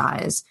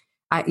exercise,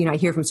 I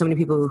hear from so many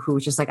people who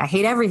are just like, I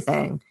hate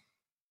everything,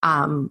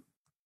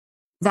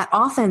 that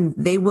often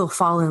they will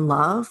fall in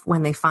love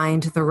when they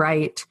find the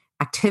right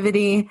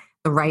activity,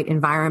 the right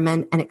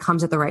environment, and it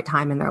comes at the right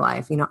time in their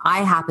life. I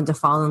happened to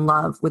fall in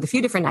love with a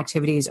few different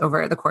activities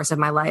over the course of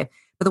my life,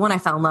 but the one I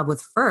fell in love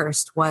with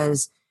first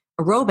was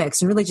aerobics,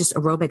 and really just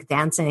aerobic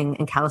dancing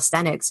and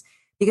calisthenics.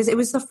 Because it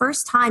was the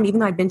first time, even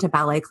though I'd been to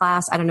ballet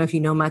class, I don't know if you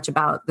know much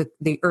about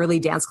the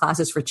early dance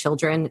classes for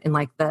children in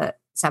like the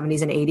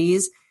 70s and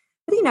 80s,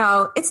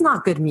 but it's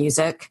not good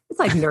music. It's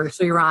like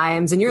nursery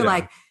rhymes and you're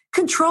like,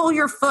 control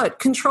your foot,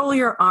 control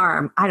your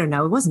arm. I don't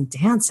know. It wasn't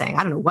dancing.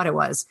 I don't know what it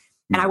was.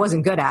 And I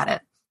wasn't good at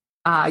it.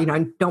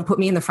 Don't put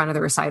me in the front of the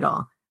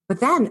recital.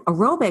 But then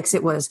aerobics,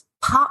 it was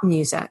pop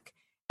music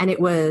and it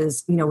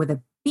was, with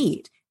a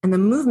beat, and the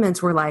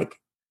movements were like,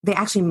 they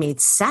actually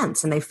made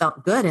sense and they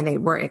felt good and they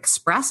were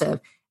expressive.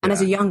 And as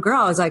a young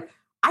girl, I was like,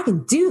 I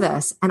can do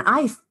this. And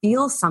I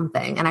feel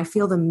something and I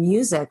feel the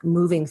music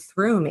moving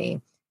through me.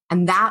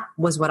 And that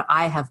was what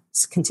I have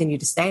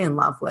continued to stay in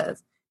love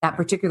with, that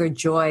particular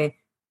joy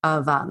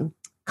of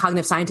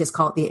cognitive scientists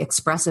call it the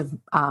expressive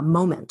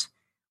moment,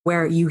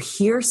 where you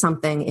hear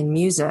something in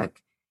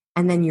music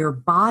and then your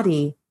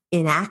body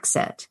enacts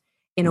it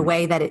in a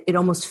way that it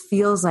almost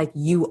feels like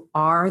you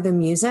are the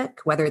music,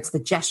 whether it's the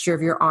gesture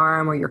of your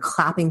arm or you're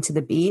clapping to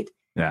the beat.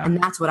 Yeah.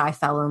 And that's what I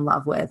fell in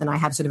love with. And I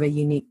have sort of a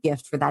unique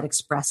gift for that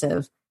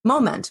expressive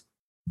moment.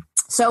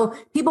 So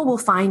people will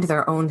find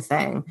their own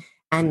thing.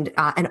 And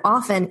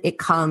often it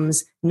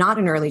comes not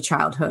in early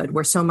childhood,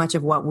 where so much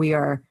of what we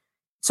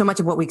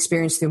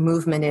experience through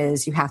movement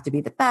is you have to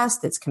be the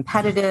best. It's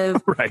competitive.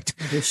 Right.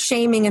 There's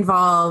shaming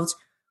involved.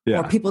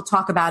 Yeah. Or people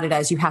talk about it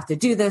as you have to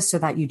do this so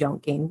that you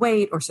don't gain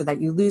weight or so that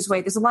you lose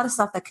weight. There's a lot of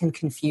stuff that can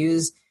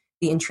confuse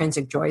the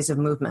intrinsic joys of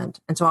movement.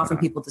 And so often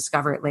people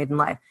discover it late in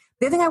life.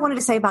 The other thing I wanted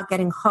to say about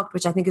getting hooked,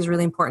 which I think is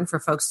really important for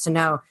folks to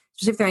know,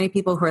 especially if there are any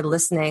people who are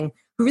listening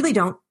who really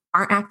aren't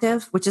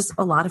active, which is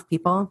a lot of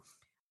people,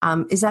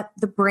 is that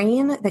the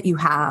brain that you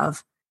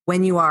have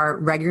when you are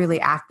regularly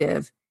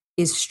active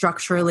is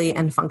structurally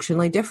and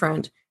functionally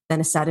different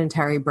than a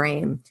sedentary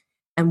brain.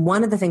 And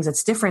one of the things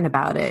that's different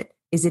about it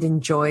is it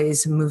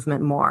enjoys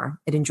movement more.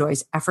 It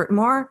enjoys effort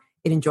more.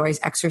 It enjoys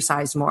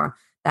exercise more.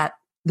 That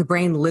the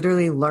brain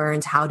literally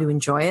learns how to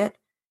enjoy it,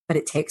 but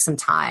it takes some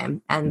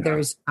time. And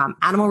there's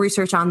animal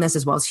research on this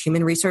as well as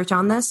human research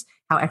on this,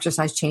 how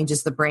exercise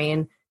changes the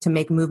brain to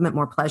make movement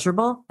more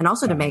pleasurable and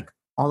also to make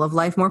all of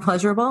life more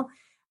pleasurable.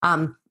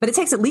 But it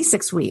takes at least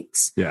 6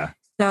 weeks. Yeah.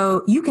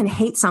 So you can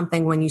hate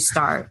something when you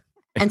start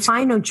and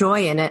find no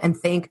joy in it and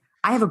think,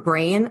 I have a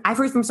brain. I've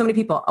heard from so many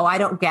people, I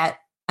don't get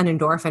an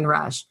endorphin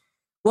rush.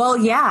 Well,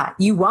 yeah,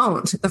 you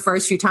won't the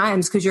first few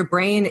times because your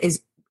brain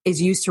is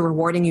used to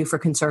rewarding you for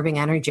conserving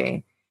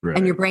energy. Right.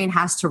 And your brain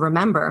has to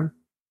remember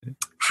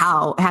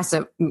how,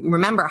 so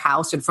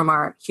from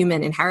our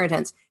human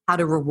inheritance, how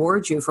to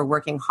reward you for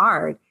working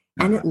hard.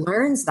 And it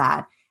learns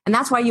that. And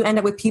that's why you end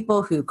up with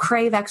people who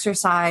crave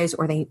exercise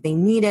or they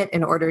need it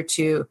in order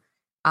to,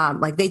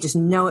 they just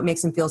know it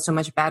makes them feel so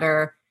much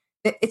better.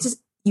 It's just,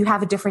 you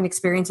have a different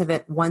experience of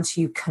it once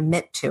you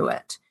commit to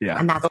it. Yeah.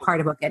 And that's part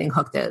of what getting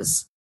hooked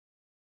is.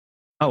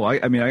 Oh,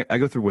 I mean, I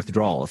go through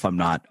withdrawal if I'm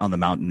not on the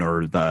mountain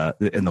or in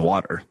the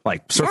water.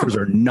 Like surfers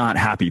are not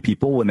happy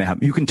people when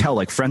you can tell,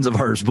 like friends of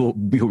ours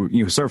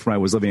who surf when I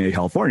was living in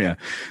California,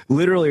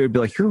 literally would be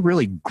like, you're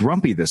really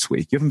grumpy this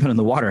week. You haven't been in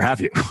the water, have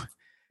you?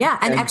 Yeah.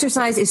 And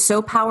exercise is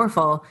so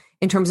powerful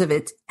in terms of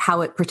how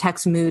it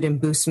protects mood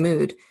and boosts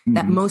mood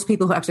that most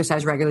people who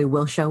exercise regularly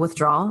will show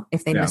withdrawal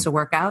if they miss a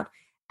workout.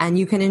 And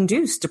you can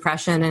induce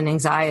depression and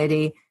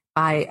anxiety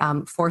by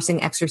forcing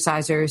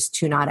exercisers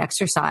to not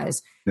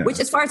exercise, which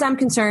as far as I'm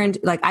concerned,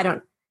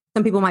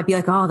 some people might be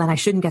like, oh, then I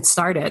shouldn't get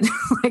started.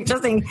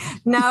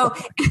 No,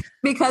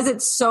 because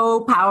it's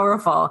so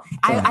powerful.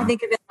 I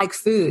think of it like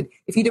food.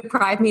 If you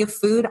deprive me of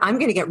food, I'm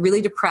going to get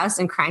really depressed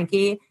and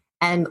cranky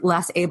and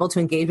less able to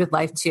engage with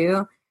life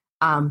too.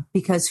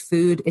 Because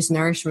food is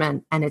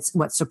nourishment and it's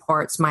what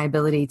supports my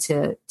ability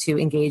to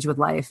engage with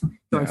life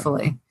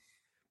joyfully.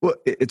 Well,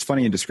 it's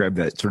funny you describe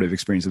that sort of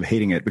experience of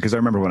hating it, because I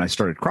remember when I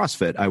started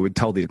CrossFit, I would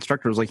tell the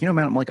instructor, I was like, man,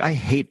 I'm like, I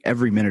hate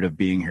every minute of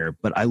being here,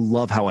 but I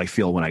love how I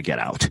feel when I get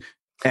out.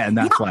 And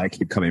that's why I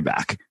keep coming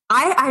back.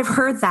 I've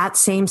heard that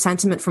same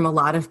sentiment from a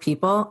lot of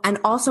people. And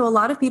also a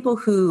lot of people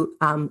who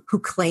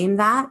claim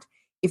that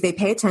if they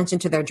pay attention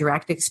to their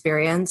direct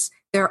experience,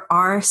 there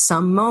are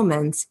some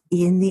moments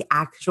in the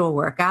actual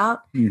workout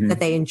that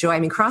they enjoy. I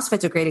mean,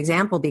 CrossFit's a great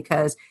example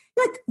because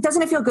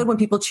doesn't it feel good when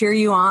people cheer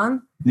you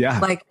on? Yeah.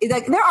 Like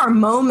there are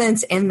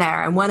moments in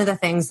there. And one of the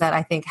things that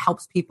I think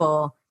helps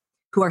people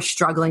who are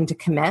struggling to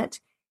commit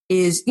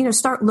is,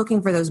 start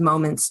looking for those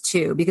moments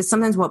too, because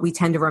sometimes what we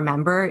tend to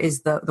remember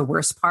is the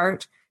worst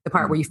part, the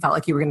part where you felt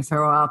like you were going to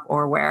throw up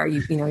or where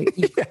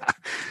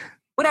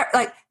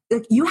whatever,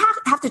 you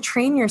have to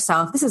train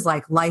yourself. This is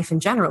like life in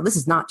general. This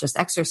is not just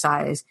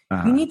exercise.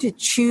 You need to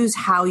choose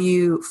how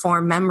you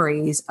form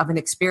memories of an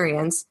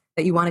experience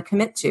that you want to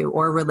commit to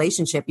or a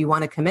relationship you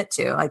want to commit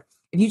to. Like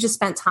if you just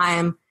spent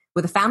time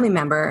with a family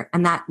member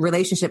and that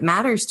relationship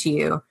matters to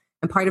you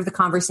and part of the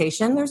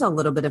conversation, there's a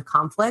little bit of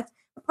conflict,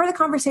 but part of the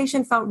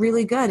conversation felt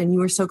really good and you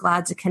were so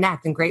glad to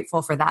connect and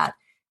grateful for that.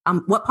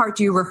 What part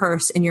do you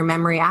rehearse in your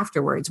memory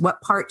afterwards?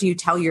 What part do you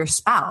tell your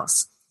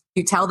spouse?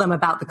 Do you tell them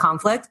about the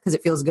conflict because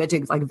it feels good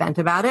to vent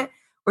about it?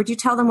 Or do you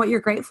tell them what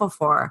you're grateful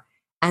for?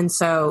 And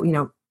so,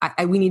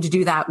 we need to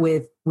do that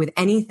with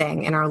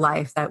anything in our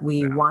life that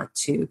we want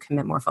to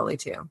commit more fully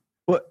to.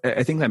 Well,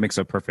 I think that makes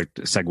a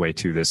perfect segue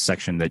to this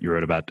section that you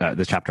wrote about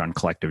the chapter on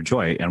collective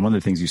joy. And one of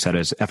the things you said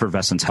is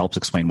effervescence helps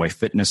explain why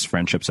fitness,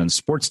 friendships, and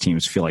sports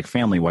teams feel like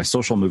family, why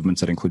social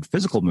movements that include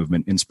physical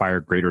movement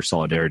inspire greater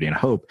solidarity and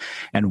hope,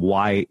 and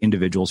why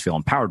individuals feel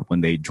empowered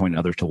when they join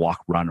others to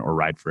walk, run, or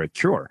ride for a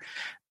cure.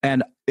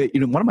 And,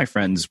 one of my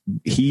friends,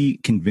 he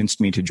convinced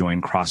me to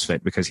join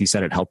CrossFit because he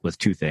said it helped with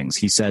two things.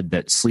 He said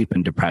that sleep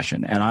and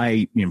depression. And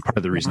part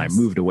of the reason I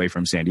moved away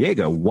from San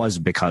Diego was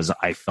because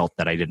I felt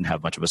that I didn't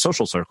have much of a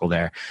social circle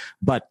there.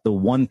 But the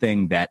one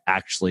thing that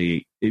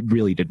actually it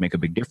really did make a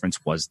big difference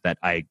was that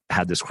I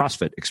had this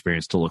CrossFit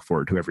experience to look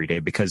forward to every day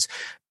because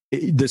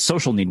the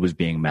social need was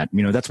being met.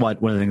 That's why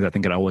one of the things I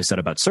think I always said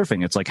about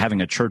surfing, it's like having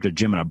a church, a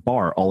gym, and a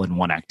bar all in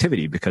one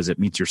activity because it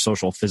meets your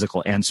social,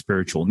 physical, and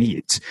spiritual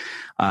needs.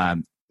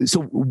 So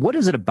what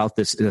is it about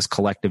this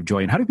collective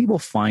joy, and how do people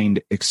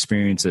find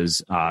experiences,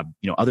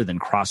 other than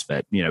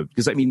CrossFit?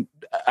 Because I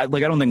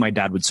don't think my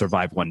dad would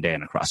survive one day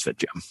in a CrossFit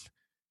gym.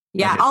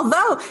 Yeah.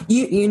 Although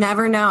you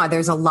never know.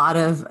 There's a lot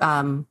of,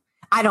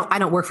 I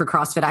don't work for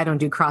CrossFit. I don't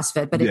do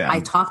CrossFit, but I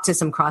talk to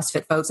some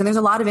CrossFit folks and there's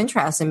a lot of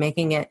interest in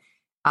making it,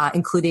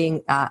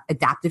 including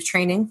adaptive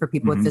training for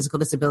people with physical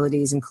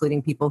disabilities,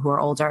 including people who are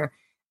older.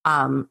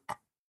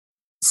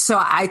 So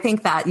I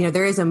think that,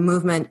 there is a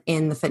movement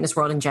in the fitness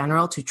world in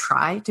general to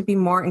try to be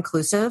more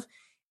inclusive.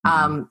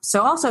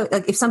 So also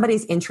if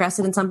somebody's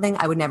interested in something,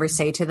 I would never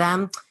say to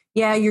them,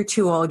 yeah, you're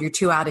too old, you're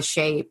too out of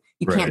shape.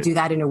 You can't do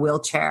that in a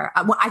wheelchair.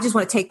 I just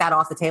want to take that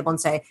off the table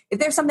and say, if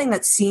there's something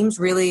that seems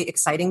really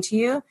exciting to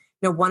you,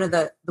 one of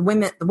the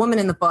woman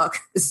in the book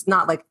is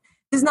this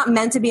is not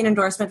meant to be an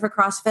endorsement for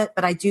CrossFit,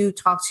 but I do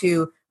talk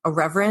to a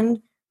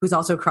reverend who's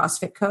also a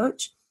CrossFit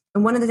coach.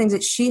 And one of the things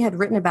that she had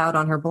written about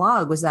on her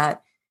blog was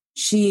that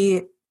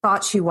she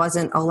thought she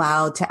wasn't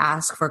allowed to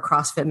ask for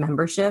CrossFit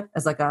membership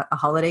as a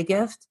holiday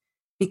gift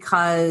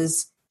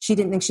because she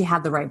didn't think she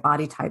had the right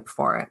body type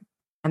for it.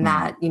 And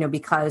that,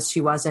 because she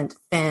wasn't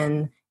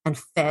thin and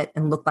fit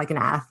and looked like an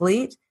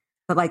athlete,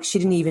 but she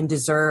didn't even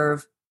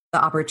deserve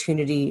the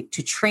opportunity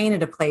to train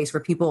at a place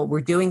where people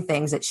were doing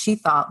things that she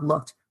thought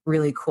looked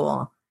really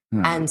cool.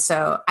 And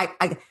so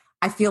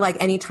I feel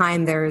like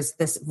anytime there's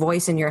this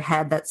voice in your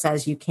head that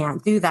says you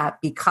can't do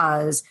that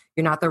because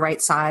you're not the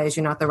right size,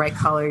 you're not the right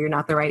color, you're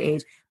not the right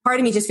age, part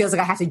of me just feels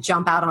like I have to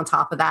jump out on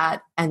top of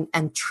that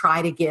and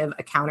try to give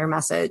a counter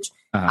message.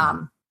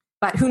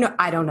 But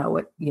I don't know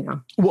what,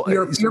 well,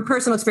 your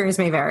personal experience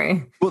may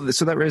vary. Well,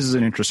 so that raises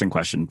an interesting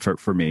question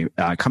for me,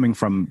 coming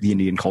from the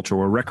Indian culture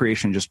where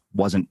recreation just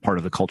wasn't part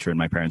of the culture in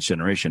my parents'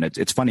 generation.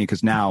 It's funny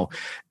because now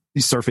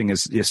surfing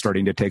is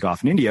starting to take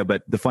off in India.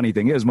 But the funny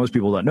thing is, most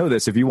people don't know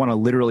this. If you want to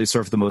literally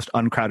surf the most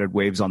uncrowded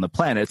waves on the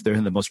planet, they're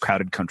in the most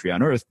crowded country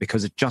on earth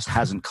because it just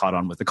hasn't caught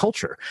on with the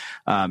culture.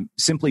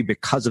 Simply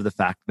because of the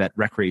fact that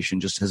recreation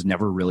just has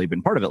never really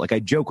been part of it. Like I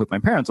joke with my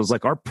parents, I was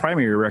like, our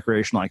primary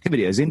recreational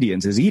activity as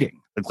Indians is eating.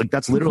 Like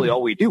that's literally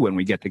all we do when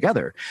we get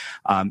together.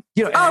 But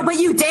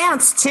you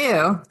dance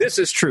too. This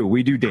is true.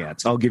 We do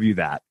dance. I'll give you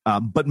that.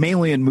 But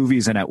mainly in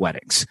movies and at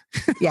weddings.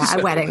 Yeah,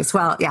 at weddings.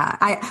 Well, yeah.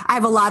 I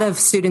have a lot of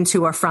students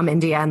who are from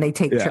India and they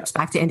take trips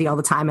back to India all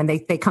the time, and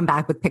they come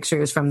back with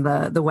pictures from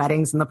the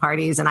weddings and the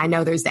parties, and I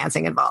know there's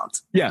dancing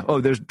involved. Yeah. Oh,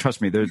 trust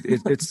me.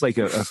 It's like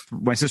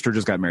my sister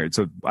just got married,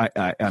 so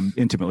I am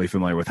intimately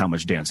familiar with how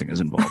much dancing is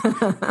involved.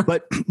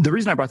 But the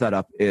reason I brought that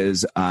up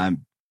is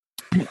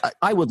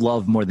I would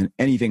love more than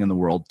anything in the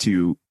world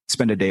to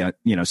spend a day,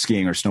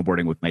 skiing or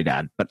snowboarding with my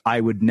dad, but I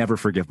would never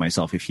forgive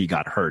myself if he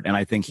got hurt. And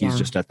I think he's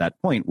just at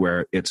that point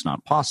where it's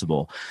not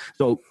possible.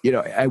 So,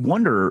 I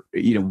wonder,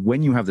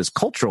 when you have this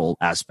cultural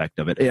aspect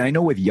of it, and I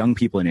know with young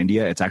people in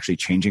India, it's actually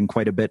changing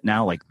quite a bit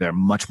now. Like they're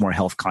much more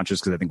health conscious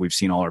because I think we've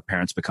seen all our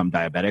parents become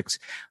diabetics.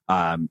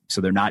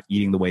 So they're not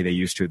eating the way they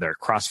used to. There are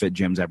CrossFit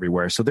gyms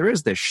everywhere. So there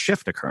is this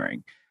shift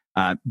occurring.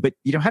 But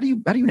how do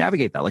you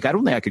navigate that? Like, I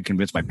don't think I could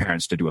convince my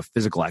parents to do a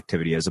physical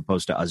activity as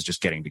opposed to us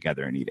just getting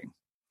together and eating.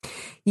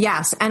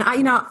 Yes. And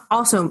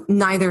also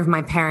neither of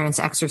my parents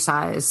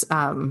exercise.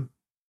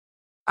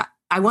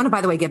 I want to,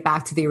 by the way, get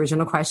back to the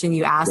original question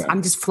you asked. Right.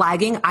 I'm just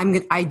flagging.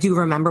 I do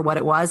remember what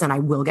it was and I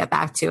will get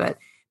back to it.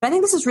 But I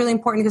think this is really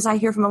important because I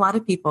hear from a lot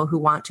of people who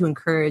want to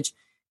encourage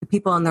the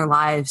people in their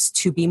lives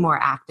to be more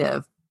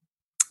active.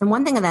 And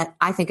one thing that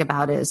I think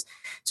about is,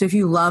 so if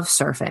you love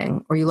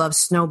surfing or you love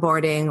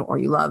snowboarding or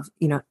you love,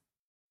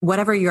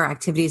 whatever your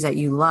activities that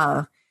you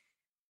love,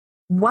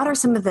 what are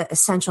some of the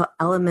essential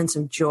elements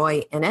of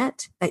joy in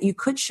it that you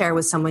could share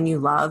with someone you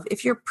love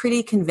if you're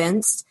pretty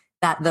convinced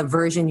that the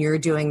version you're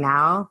doing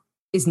now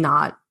is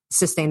not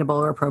sustainable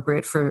or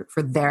appropriate for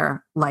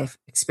their life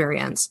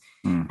experience?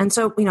 And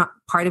so,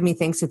 part of me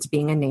thinks it's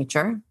being in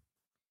nature.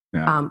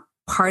 Yeah.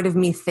 Part of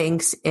me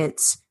thinks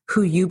it's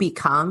who you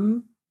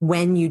become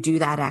when you do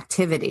that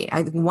activity.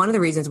 One of the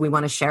reasons we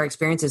want to share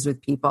experiences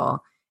with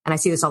people, and I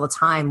see this all the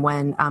time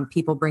when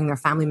people bring their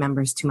family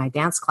members to my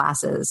dance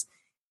classes,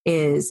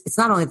 is it's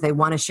not only that they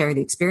want to share the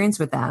experience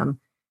with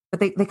them, but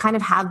they kind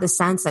of have the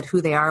sense that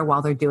who they are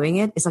while they're doing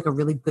it is like a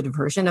really good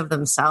version of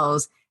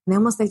themselves.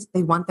 And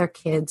they want their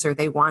kids or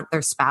they want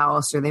their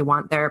spouse or they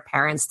want their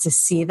parents to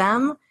see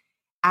them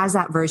as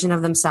that version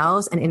of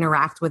themselves and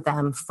interact with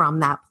them from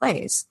that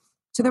place.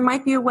 So there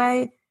might be a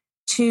way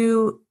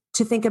to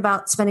think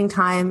about spending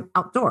time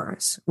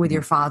outdoors with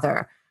your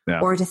father,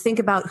 or to think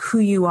about who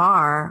you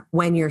are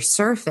when you're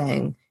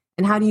surfing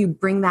and how do you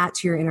bring that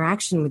to your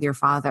interaction with your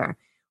father.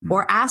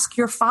 Or ask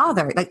your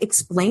father,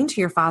 explain to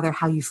your father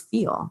how you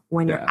feel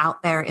when you're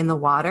out there in the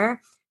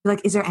water.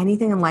 Is there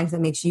anything in life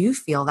that makes you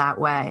feel that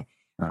way?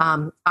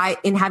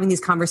 In having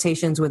these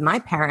conversations with my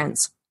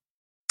parents,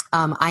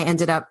 I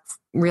ended up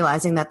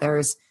realizing that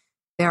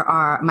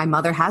my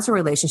mother has a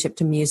relationship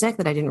to music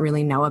that I didn't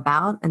really know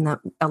about, and that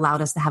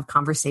allowed us to have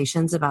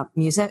conversations about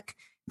music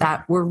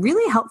that were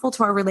really helpful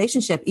to our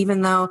relationship,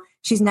 even though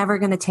she's never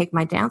going to take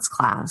my dance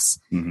class.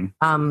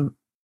 Mm-hmm.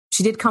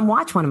 She did come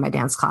watch one of my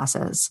dance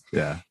classes.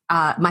 Yeah.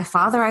 My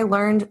father, I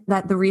learned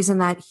that the reason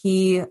that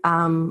he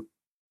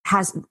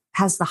has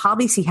the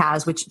hobbies he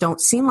has, which don't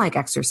seem like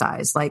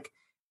exercise, like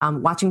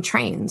watching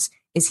trains,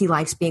 is he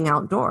likes being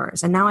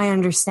outdoors. And now I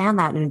understand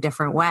that in a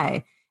different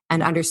way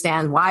and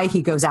understand why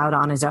he goes out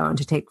on his own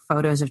to take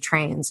photos of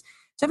trains.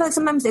 So I feel like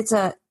sometimes it's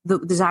the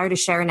desire to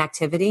share an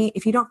activity.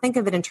 If you don't think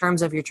of it in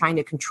terms of you're trying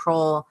to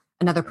control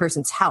another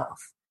person's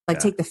health,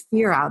 take the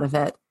fear out of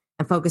it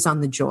and focus on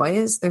the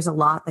joys, there's a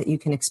lot that you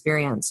can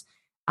experience.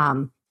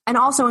 And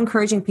also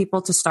encouraging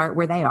people to start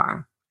where they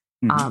are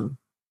and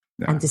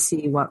to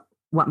see what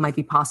might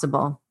be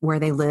possible where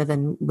they live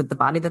and with the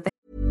body that they.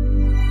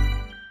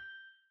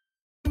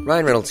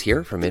 Ryan Reynolds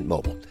here from Mint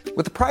Mobile.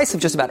 With the price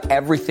of just about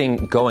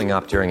everything going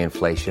up during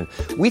inflation,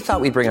 we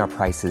thought we'd bring our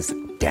prices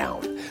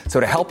down. So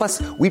to help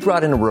us, we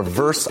brought in a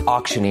reverse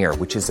auctioneer,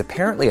 which is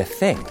apparently a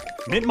thing.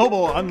 Mint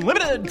Mobile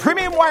Unlimited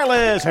Premium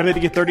Wireless. How to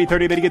get 30,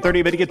 30, bit to get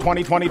 30, bit to get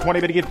 20, 20, 20,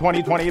 bit to get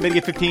 20, 20, bit to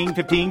get 15,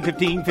 15,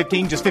 15,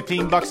 15, just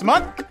 $15 a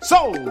month?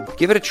 Sold!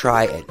 Give it a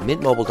try at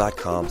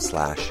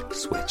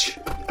mintmobile.com/switch.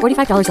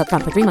 $45 up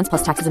front for 3 months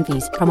plus taxes and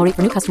fees. Promo rate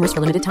for new customers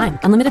for limited time.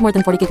 Unlimited more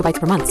than 40 gigabytes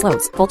per month.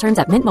 Slows full terms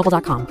at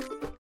mintmobile.com.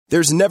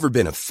 There's never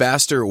been a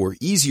faster or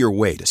easier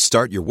way to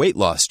start your weight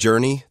loss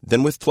journey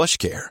than with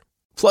PlushCare.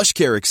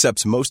 PlushCare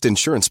accepts most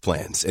insurance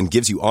plans and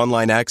gives you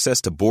online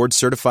access to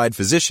board-certified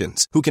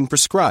physicians who can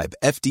prescribe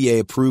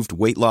FDA-approved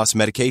weight loss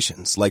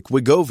medications like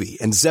Wegovy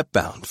and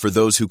Zepbound for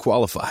those who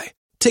qualify.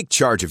 Take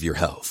charge of your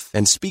health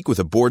and speak with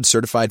a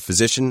board-certified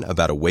physician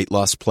about a weight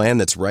loss plan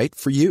that's right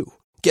for you.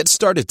 Get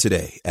started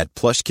today at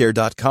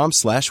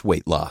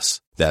plushcare.com/weight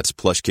loss. That's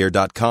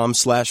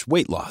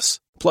plushcare.com/weight loss.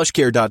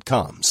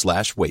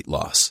 plushcare.com/weight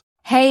loss.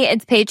 Hey,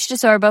 it's Paige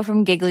DeSorbo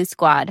from Giggly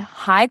Squad.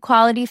 High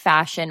quality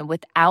fashion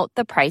without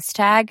the price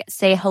tag.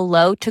 Say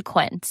hello to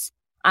Quince.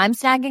 I'm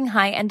snagging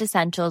high-end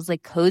essentials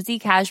like cozy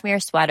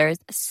cashmere sweaters,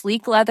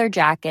 sleek leather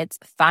jackets,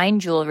 fine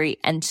jewelry,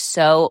 and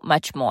so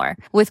much more.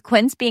 With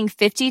Quince being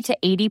 50 to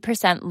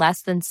 80%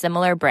 less than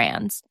similar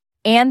brands.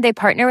 And they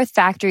partner with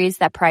factories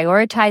that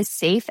prioritize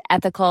safe,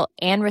 ethical,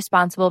 and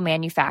responsible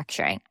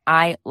manufacturing.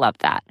 I love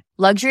that.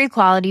 Luxury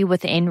quality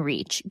within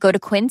reach. Go to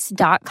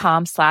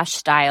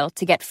quince.com/style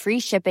to get free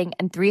shipping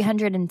and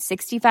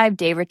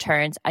 365-day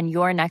returns on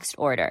your next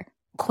order.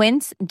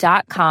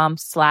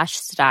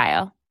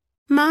 Quince.com/style.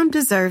 Mom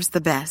deserves the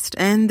best,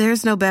 and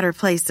there's no better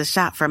place to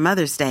shop for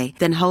Mother's Day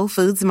than Whole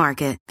Foods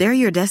Market. They're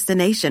your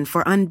destination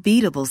for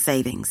unbeatable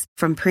savings,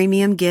 from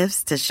premium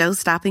gifts to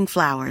show-stopping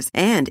flowers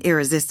and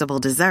irresistible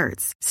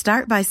desserts.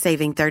 Start by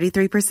saving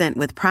 33%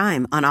 with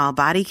Prime on all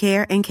body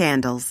care and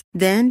candles.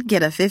 Then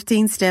get a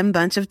 15-stem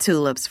bunch of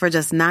tulips for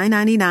just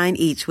 $9.99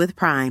 each with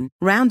Prime.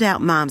 Round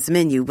out Mom's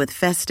menu with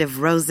festive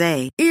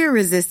rosé,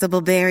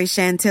 irresistible berry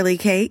chantilly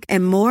cake,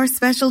 and more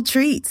special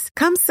treats.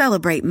 Come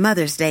celebrate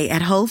Mother's Day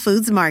at Whole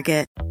Foods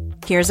Market.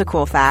 Here's a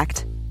cool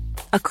fact.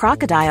 A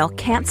crocodile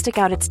can't stick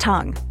out its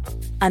tongue.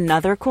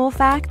 Another cool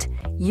fact,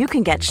 you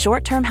can get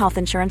short-term health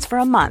insurance for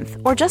a month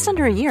or just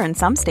under a year in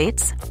some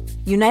states.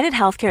 United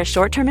Healthcare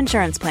short-term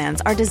insurance plans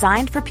are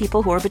designed for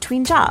people who are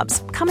between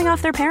jobs, coming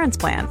off their parents'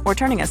 plan, or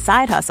turning a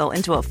side hustle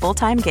into a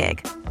full-time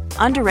gig.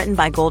 Underwritten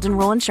by Golden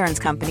Rule Insurance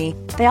Company,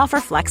 they offer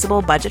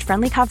flexible,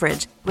 budget-friendly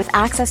coverage with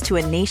access to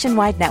a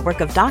nationwide network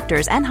of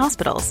doctors and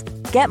hospitals.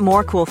 Get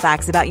more cool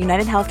facts about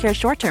United Healthcare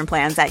short-term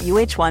plans at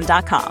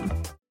uh1.com.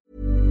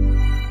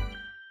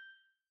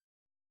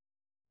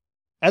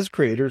 As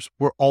creators,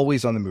 we're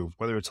always on the move.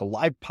 Whether it's a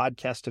live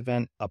podcast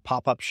event, a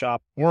pop-up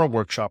shop, or a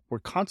workshop, we're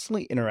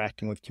constantly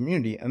interacting with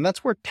community, and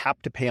that's where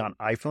Tap to Pay on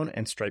iPhone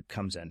and Stripe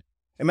comes in.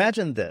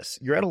 Imagine this.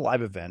 You're at a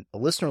live event, a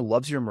listener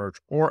loves your merch,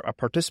 or a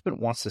participant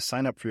wants to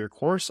sign up for your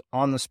course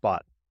on the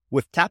spot.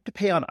 With Tap to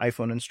Pay on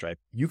iPhone and Stripe,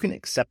 you can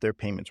accept their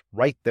payments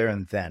right there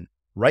and then,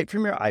 right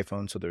from your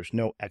iPhone, so there's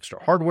no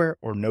extra hardware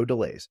or no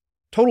delays.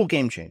 Total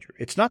game changer.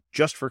 It's not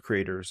just for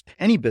creators.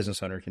 Any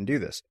business owner can do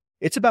this.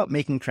 It's about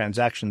making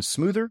transactions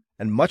smoother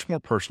and much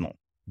more personal,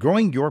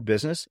 growing your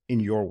business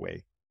in your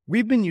way.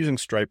 We've been using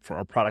Stripe for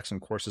our products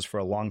and courses for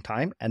a long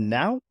time, and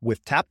now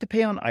with Tap to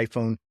Pay on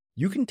iPhone,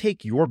 you can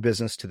take your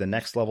business to the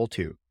next level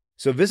too.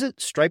 So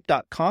visit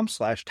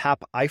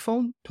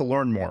stripe.com/tapiphone to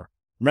learn more.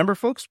 Remember,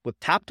 folks, with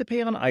Tap to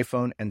Pay on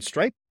iPhone and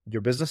Stripe,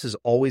 your business is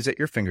always at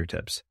your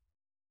fingertips.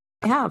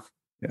 I have.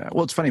 Yeah.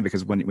 Well, it's funny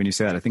because when you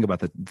say that, I think about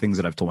the things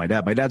that I've told my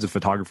dad. My dad's a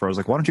photographer. I was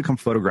like, why don't you come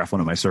photograph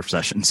one of my surf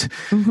sessions?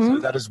 Mm-hmm. So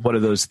that is one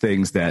of those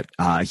things that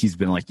he's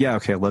been like, yeah,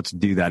 okay, let's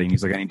do that. And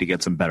he's like, I need to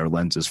get some better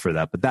lenses for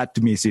that. But that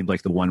to me seemed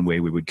like the one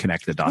way we would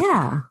connect the dots.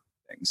 Yeah.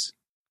 Things.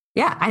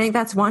 Yeah, I think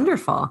that's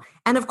wonderful.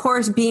 And of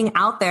course, being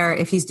out there,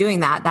 if he's doing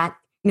that,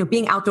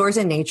 being outdoors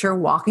in nature,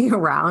 walking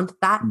around,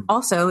 that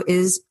also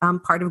is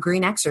part of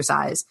green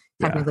exercise,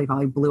 technically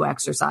probably blue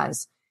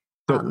exercise.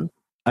 So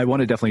I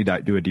want to definitely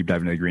do a deep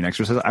dive into the green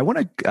exercise. I want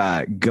to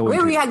go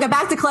go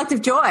back to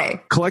collective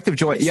joy. Collective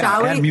joy,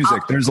 and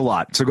music. There's a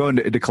lot. So go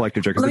into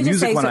collective joy, because the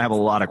music one I have a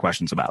lot of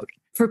questions about.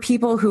 For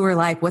people who are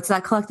like, what's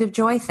that collective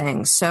joy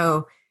thing?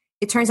 So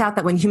it turns out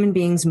that when human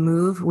beings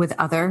move with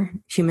other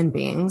human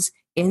beings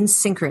in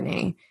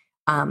synchrony,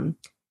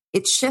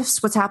 it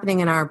shifts what's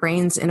happening in our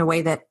brains in a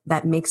way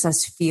that makes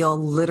us feel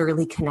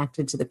literally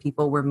connected to the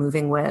people we're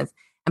moving with.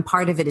 And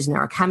part of it is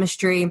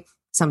neurochemistry,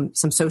 some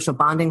social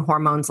bonding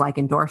hormones like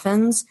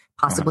endorphins,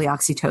 possibly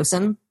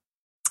oxytocin.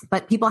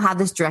 But people have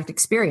this direct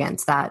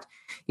experience that,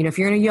 if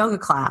you're in a yoga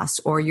class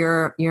or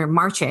you're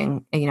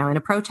marching, in a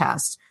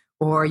protest,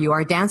 or you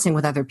are dancing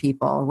with other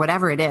people, or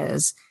whatever it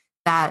is,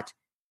 that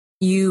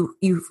you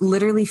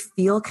literally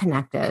feel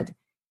connected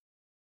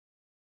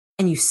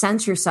and you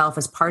sense yourself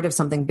as part of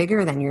something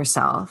bigger than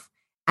yourself.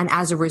 And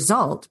as a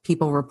result,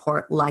 people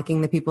report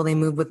liking the people they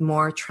move with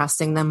more,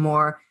 trusting them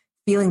more,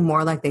 feeling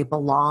more like they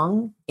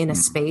belong in a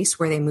space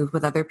where they move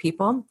with other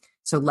people.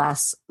 So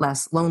less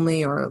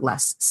lonely or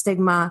less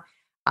stigma.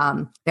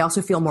 They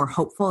also feel more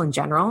hopeful in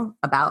general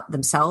about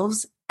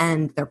themselves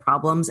and their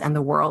problems and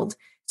the world.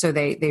 So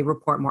they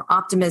report more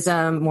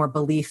optimism, more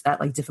belief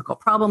that like difficult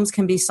problems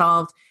can be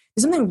solved.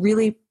 There's something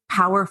really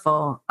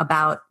powerful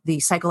about the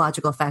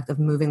psychological effect of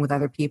moving with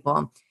other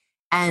people.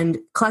 And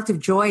collective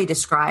joy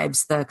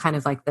describes the kind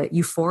of like the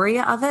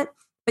euphoria of it,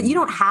 but you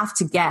don't have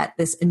to get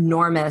this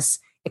enormous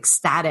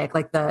ecstatic,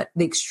 like the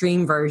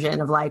extreme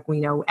version of like,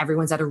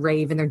 everyone's at a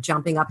rave and they're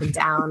jumping up and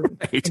down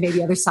Right. and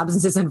maybe other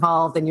substances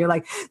involved. And you're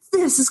like,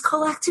 this is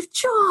collective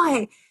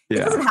joy. It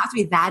doesn't have to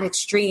be that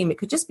extreme. It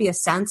could just be a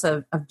sense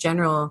of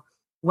general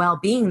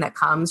well-being that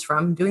comes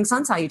from doing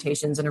sun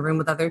salutations in a room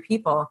with other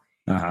people.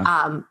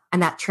 And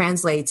that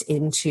translates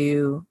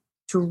into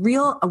a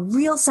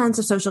real sense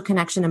of social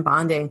connection and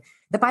bonding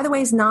that, by the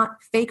way, is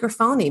not fake or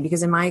phony,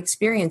 because in my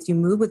experience, you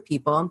move with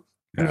people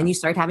and then you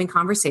start having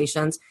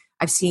conversations.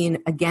 I've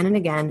seen again and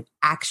again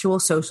actual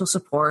social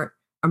support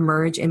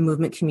emerge in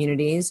movement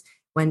communities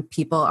when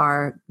people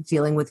are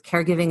dealing with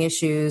caregiving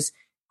issues,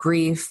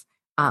 grief,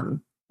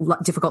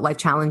 difficult life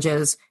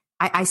challenges.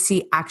 I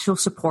see actual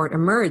support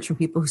emerge from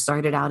people who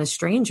started out as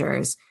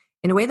strangers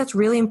in a way that's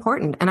really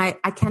important. And I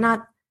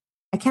cannot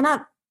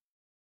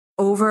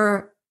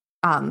over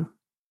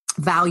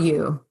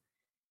value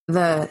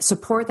the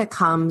support that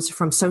comes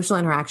from social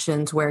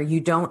interactions where you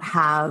don't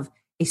have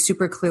a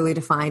super clearly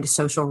defined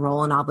social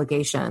role and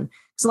obligation.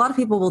 Because a lot of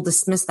people will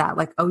dismiss that,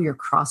 like, oh, your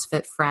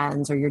CrossFit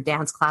friends or your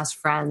dance class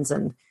friends.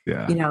 And,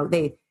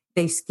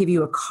 they give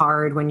you a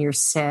card when you're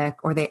sick,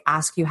 or they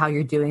ask you how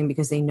you're doing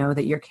because they know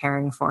that you're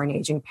caring for an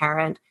aging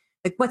parent.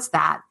 Like, what's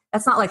that?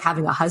 That's not like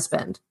having a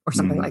husband or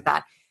something like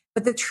that.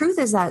 But the truth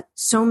is that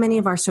so many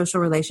of our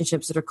social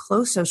relationships that are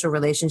close social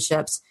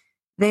relationships,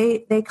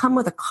 they come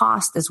with a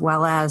cost as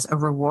well as a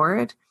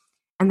reward.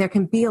 And there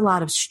can be a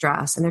lot of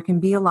stress and there can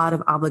be a lot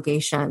of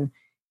obligation.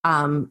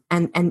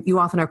 And you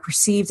often are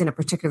perceived in a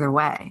particular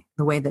way,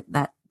 the way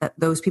that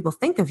those people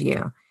think of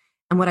you.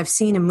 And what I've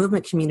seen in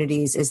movement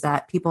communities is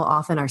that people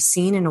often are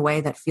seen in a way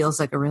that feels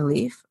like a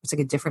relief. It's like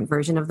a different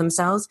version of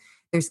themselves.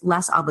 There's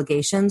less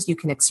obligations. You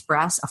can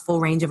express a full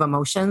range of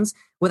emotions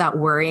without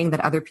worrying that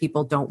other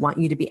people don't want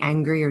you to be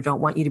angry or don't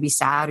want you to be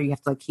sad, or you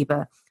have to like keep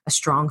a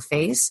strong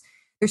face.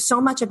 There's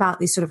so much about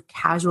these sort of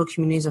casual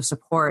communities of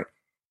support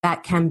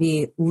that can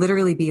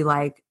literally be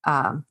like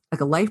a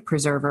life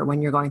preserver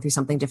when you're going through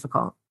something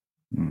difficult.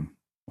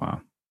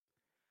 Wow.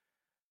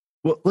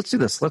 Well, let's do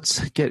this.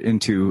 Let's get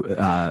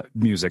into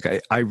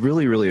music. I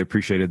really, really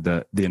appreciated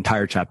the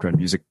entire chapter on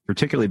music,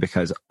 particularly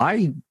because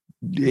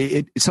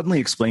it suddenly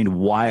explained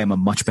why I'm a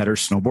much better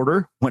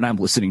snowboarder when I'm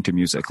listening to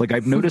music. Like,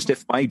 I've noticed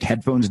if my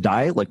headphones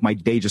die, like my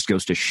day just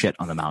goes to shit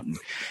on the mountain.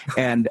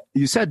 And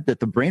you said that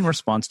the brain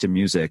responds to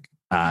music,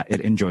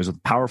 it enjoys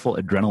with powerful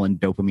adrenaline,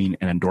 dopamine,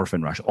 and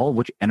endorphin rush, all of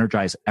which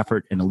energize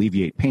effort and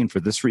alleviate pain. For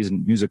this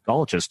reason,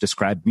 musicologists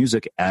describe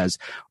music as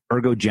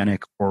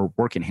ergogenic or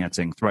work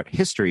enhancing. Throughout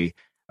history,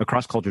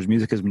 across cultures,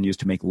 music has been used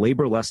to make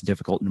labor less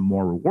difficult and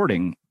more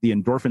rewarding. The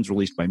endorphins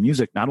released by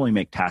music not only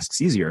make tasks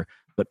easier,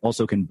 but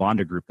also can bond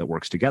a group that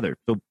works together.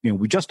 So,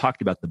 we just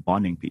talked about the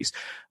bonding piece,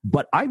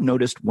 but I've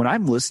noticed when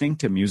I'm listening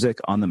to music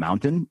on the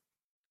mountain,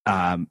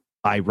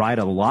 I ride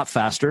a lot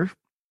faster.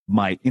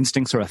 My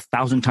instincts are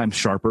 1,000 times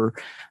sharper.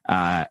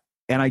 And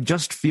I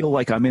just feel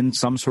like I'm in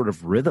some sort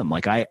of rhythm.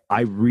 Like I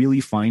really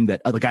find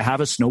that, like, I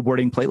have a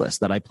snowboarding playlist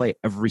that I play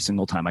every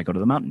single time I go to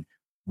the mountain.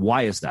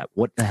 Why is that?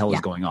 What the hell is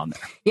going on there?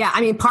 Yeah.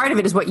 I mean, part of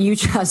it is what you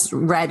just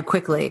read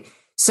quickly.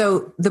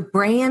 So the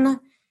brain,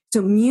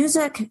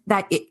 music,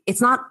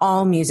 it's not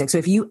all music. So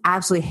if you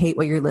absolutely hate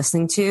what you're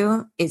listening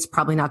to, it's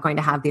probably not going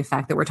to have the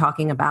effect that we're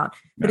talking about.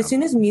 But as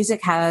soon as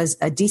music has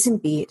a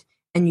decent beat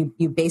and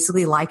you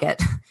basically like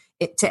it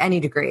to any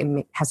degree,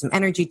 it has some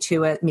energy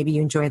to it, maybe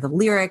you enjoy the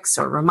lyrics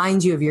or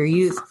reminds you of your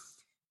youth,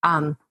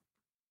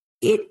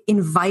 it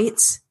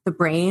invites the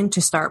brain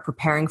to start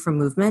preparing for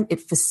movement.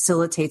 It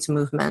facilitates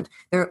movement.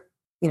 There,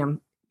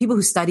 people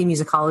who study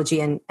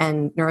musicology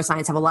and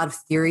neuroscience have a lot of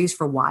theories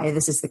for why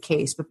this is the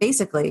case. But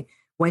basically,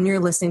 when you're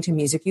listening to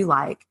music you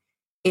like,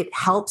 it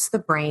helps the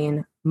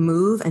brain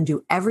move and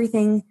do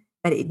everything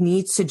that it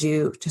needs to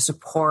do to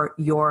support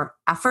your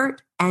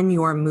effort and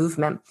your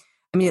movement.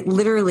 I mean, it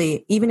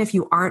literally, even if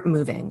you aren't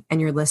moving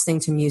and you're listening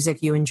to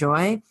music you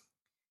enjoy,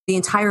 the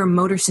entire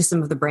motor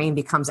system of the brain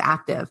becomes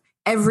active.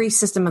 Every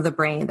system of the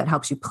brain that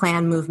helps you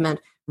plan movement,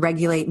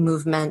 regulate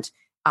movement,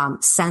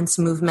 sense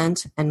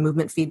movement, and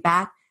movement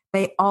feedback,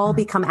 they all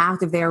become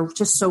active. They're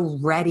just so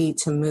ready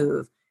to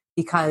move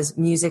because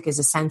music is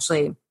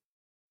essentially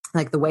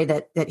like the way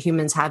that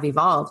humans have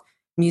evolved.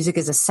 Music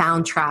is a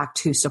soundtrack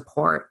to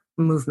support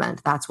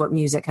movement. That's what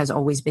music has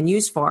always been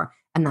used for.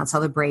 And that's how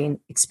the brain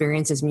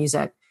experiences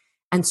music.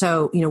 And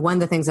so, one of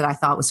the things that I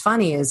thought was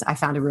funny is I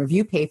found a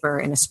review paper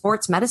in a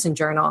sports medicine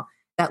journal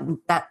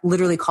that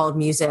literally called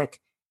music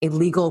a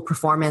legal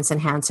performance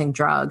enhancing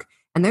drug.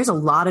 And there's a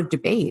lot of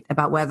debate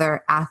about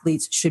whether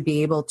athletes should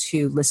be able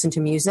to listen to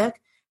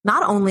music,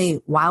 not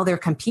only while they're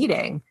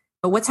competing,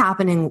 but what's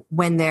happening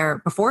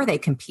before they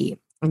compete.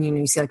 And,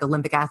 you see like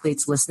Olympic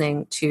athletes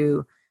listening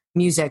to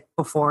music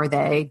before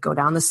they go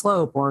down the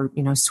slope or,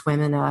 swim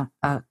in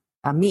a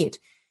meet.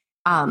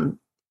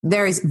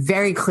 There is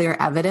very clear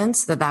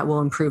evidence that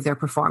will improve their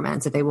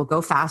performance, that they will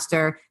go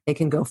faster, they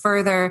can go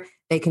further,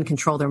 they can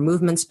control their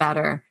movements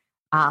better.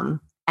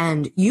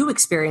 And you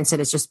experience it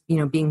as just,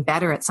 being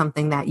better at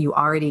something that you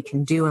already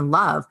can do and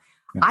love.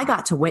 Yeah. I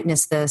got to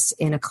witness this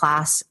in a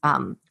class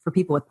for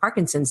people with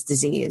Parkinson's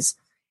disease.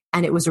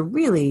 And it was a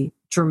really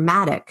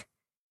dramatic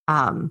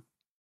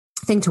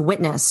thing to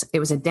witness. It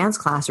was a dance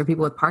class for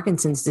people with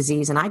Parkinson's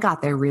disease. And I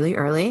got there really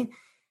early,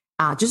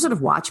 just sort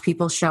of watch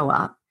people show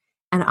up.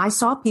 And I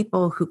saw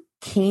people who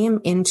came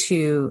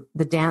into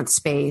the dance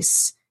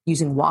space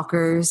using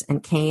walkers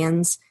and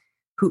canes,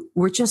 who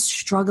were just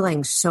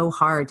struggling so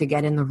hard to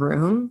get in the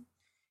room.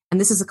 And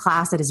this is a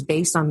class that is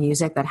based on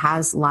music, that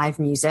has live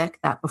music,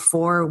 that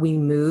before we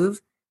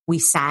move, we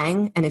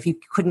sang. And if you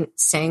couldn't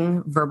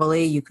sing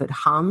verbally, you could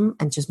hum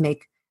and just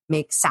make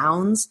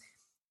sounds.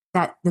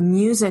 That the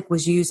music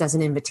was used as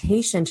an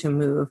invitation to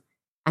move.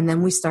 And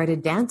then we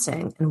started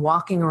dancing and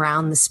walking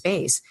around the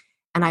space.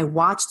 And I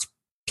watched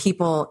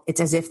people, it's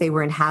as if they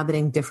were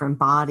inhabiting different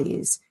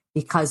bodies,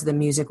 because the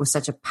music was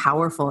such a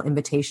powerful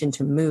invitation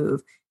to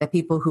move, that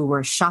people who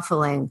were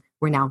shuffling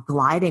were now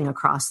gliding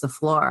across the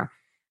floor.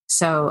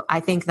 So I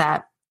think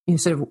that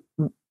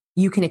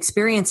you can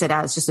experience it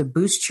as just a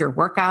boost to your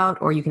workout,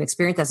 or you can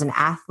experience it as an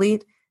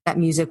athlete. That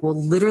music will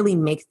literally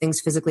make things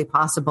physically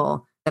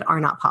possible that are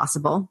not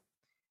possible.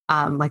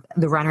 Like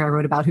the runner I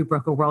wrote about who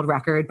broke a world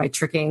record by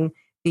tricking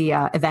the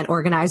event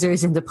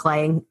organizers into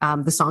playing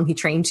the song he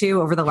trained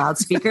to over the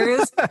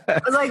loudspeakers.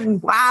 I was like,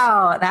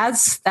 wow,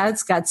 that's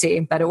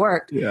gutsy, but it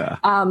worked. Yeah.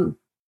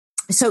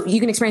 So you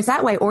can experience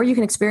that way, or you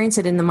can experience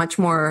it in the much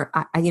more,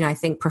 I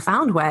think,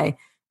 profound way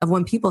of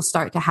when people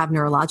start to have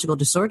neurological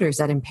disorders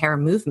that impair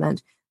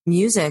movement.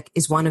 Music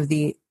is one of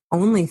the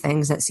only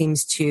things that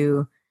seems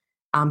to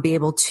be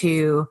able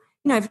to,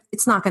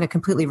 it's not going to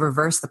completely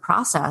reverse the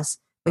process,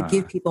 but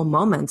give people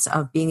moments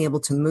of being able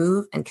to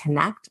move and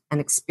connect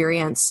and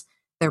experience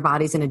their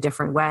bodies in a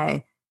different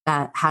way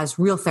that has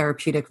real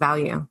therapeutic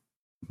value.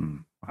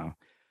 Wow.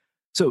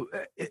 So,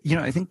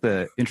 I think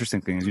the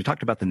interesting thing is you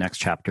talked about the next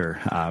chapter,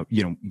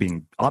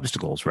 being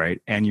obstacles, right?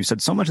 And you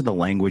said so much of the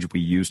language we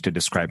use to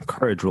describe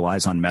courage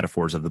relies on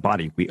metaphors of the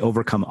body. We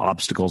overcome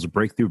obstacles,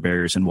 break through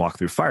barriers, and walk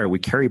through fire. We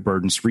carry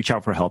burdens, reach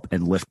out for help,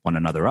 and lift one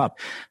another up.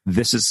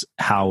 This is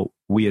how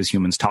we as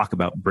humans talk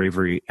about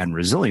bravery and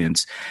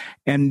resilience.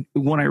 And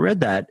when I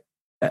read that,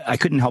 I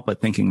couldn't help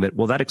but thinking that,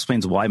 well, that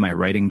explains why my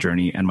writing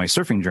journey and my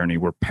surfing journey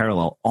were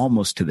parallel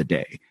almost to the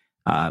day.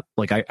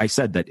 Like I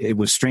said, that it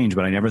was strange,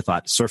 but I never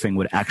thought surfing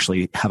would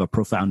actually have a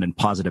profound and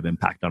positive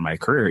impact on my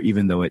career,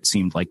 even though it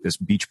seemed like this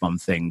beach bum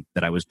thing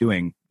that I was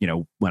doing,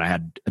 when I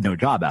had no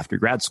job after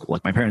grad school.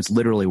 Like my parents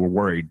literally were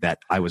worried that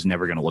I was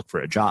never going to look for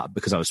a job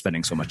because I was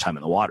spending so much time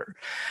in the water.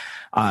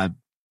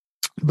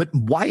 But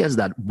why is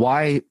that?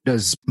 Why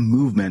does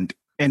movement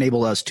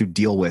enable us to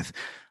deal with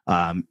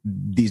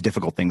these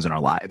difficult things in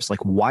our lives? Like,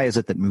 why is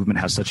it that movement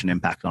has such an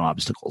impact on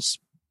obstacles?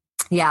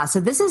 Yeah. So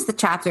this is the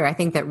chapter I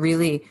think that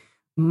really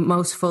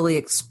most fully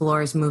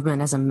explores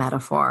movement as a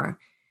metaphor.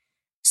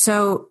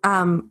 So,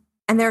 and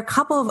there are a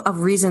couple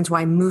of reasons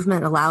why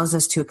movement allows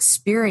us to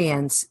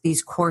experience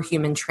these core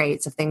human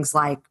traits of things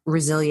like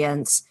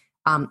resilience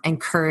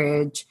and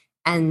courage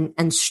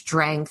and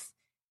strength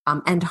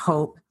and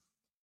hope,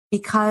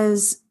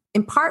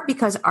 in part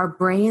because our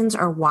brains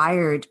are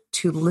wired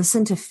to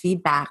listen to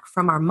feedback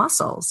from our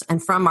muscles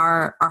and from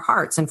our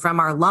hearts and from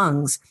our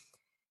lungs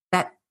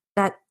that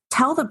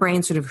tell the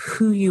brain sort of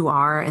who you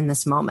are in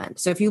this moment.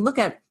 So if you look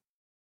at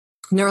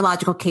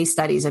neurological case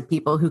studies of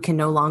people who can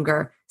no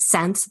longer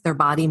sense their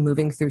body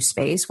moving through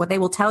space, what they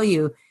will tell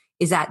you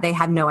is that they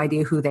have no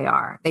idea who they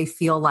are. They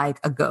feel like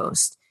a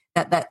ghost,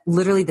 that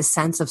literally the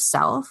sense of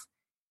self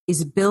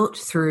is built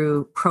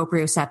through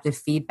proprioceptive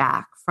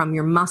feedback from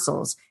your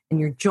muscles and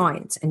your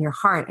joints and your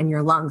heart and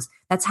your lungs.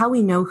 That's how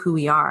we know who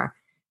we are.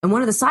 And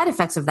one of the side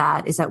effects of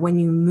that is that when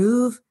you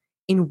move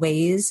in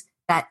ways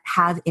that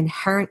have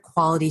inherent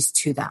qualities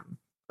to them,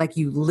 like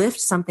you lift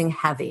something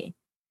heavy,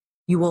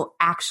 you will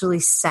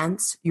actually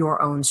sense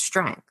your own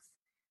strength.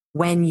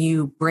 When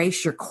you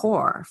brace your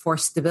core for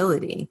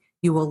stability,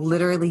 you will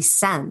literally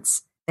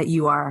sense that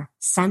you are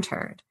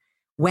centered.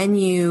 When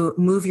you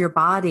move your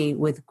body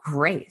with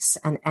grace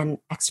and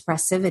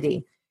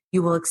expressivity,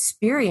 you will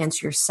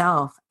experience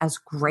yourself as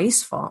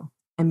graceful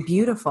and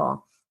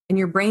beautiful. And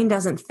your brain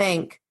doesn't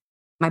think,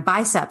 my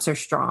biceps are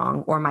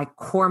strong or my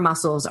core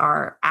muscles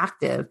are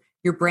active.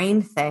 Your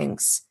brain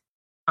thinks,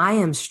 I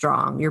am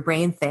strong. Your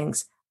brain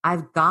thinks,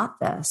 I've got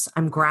this.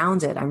 I'm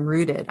grounded. I'm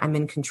rooted. I'm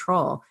in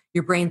control.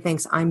 Your brain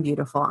thinks, I'm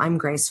beautiful. I'm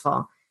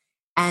graceful.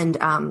 And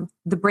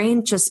the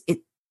brain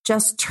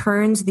just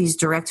turns these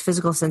direct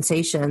physical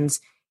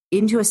sensations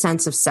into a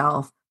sense of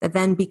self that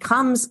then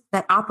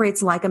that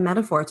operates like a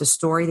metaphor. It's a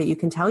story that you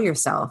can tell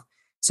yourself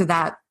so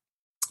that,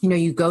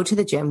 you go to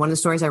the gym. One of the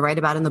stories I write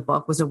about in the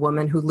book was a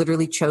woman who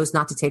literally chose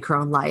not to take her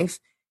own life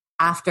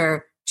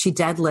after she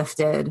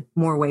deadlifted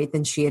more weight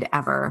than she had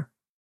ever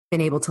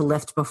been able to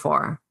lift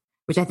before,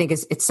 which I think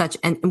it's such,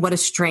 and what a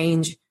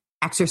strange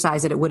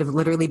exercise that it would have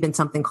literally been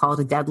something called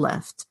a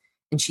deadlift.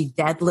 And she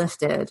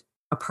deadlifted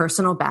a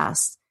personal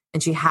best,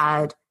 and she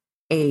had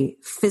a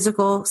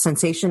physical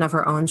sensation of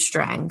her own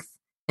strength.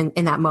 And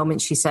in that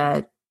moment, she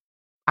said,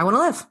 I want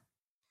to live.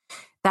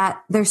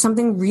 That there's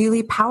something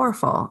really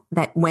powerful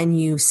that when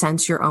you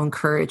sense your own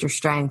courage or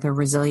strength or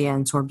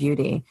resilience or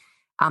beauty.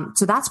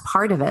 So that's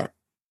part of it.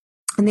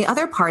 And the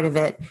other part of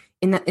it,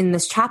 in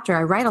this chapter,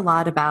 I write a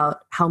lot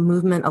about how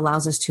movement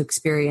allows us to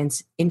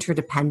experience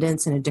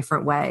interdependence in a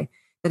different way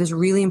that is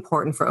really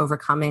important for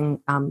overcoming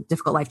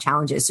difficult life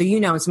challenges. So,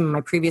 in some of my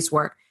previous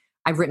work,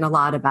 I've written a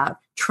lot about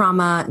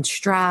trauma and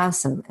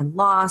stress and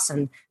loss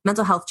and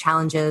mental health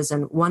challenges.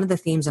 And one of the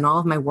themes in all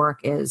of my work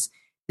is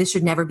this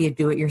should never be a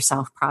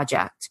do-it-yourself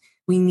project.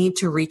 We need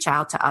to reach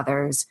out to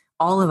others.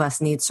 All of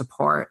us need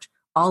support.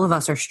 All of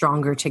us are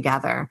stronger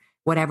together,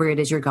 whatever it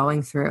is you're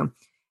going through.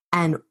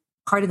 And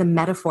part of the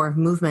metaphor of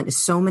movement is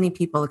so many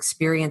people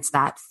experience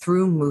that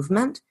through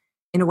movement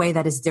in a way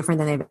that is different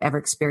than they've ever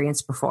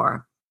experienced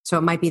before. So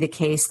it might be the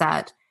case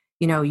that,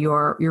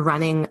 you're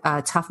running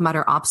a Tough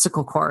Mudder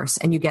obstacle course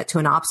and you get to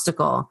an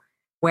obstacle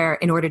where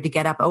in order to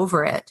get up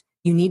over it,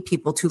 you need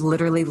people to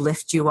literally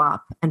lift you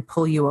up and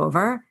pull you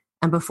over.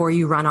 And before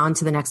you run on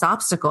to the next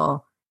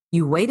obstacle,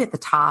 you wait at the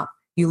top,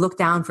 you look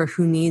down for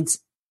who needs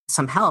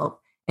some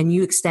help, and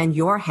you extend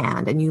your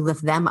hand and you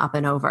lift them up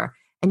and over.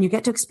 And you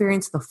get to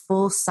experience the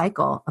full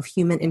cycle of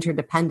human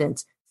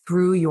interdependence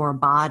through your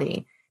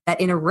body. That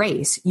in a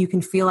race, you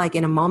can feel like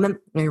in a moment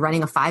when you're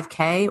running a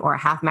 5K or a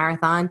half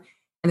marathon,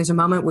 and there's a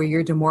moment where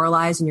you're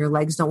demoralized and your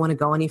legs don't want to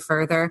go any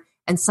further,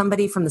 and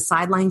somebody from the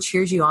sideline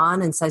cheers you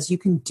on and says, you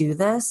can do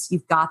this,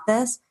 you've got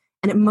this,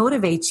 and it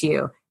motivates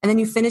you. And then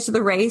you finish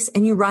the race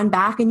and you run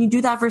back and you do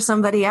that for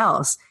somebody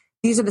else.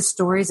 These are the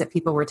stories that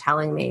people were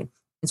telling me.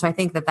 And so I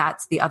think that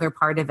that's the other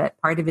part of it.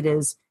 Part of it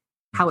is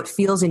how it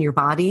feels in your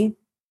body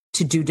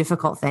to do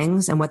difficult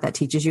things and what that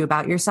teaches you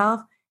about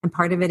yourself. And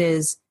part of it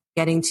is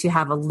getting to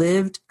have a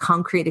lived,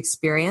 concrete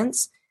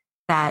experience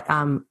that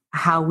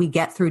how we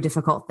get through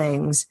difficult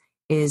things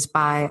is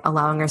by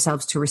allowing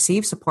ourselves to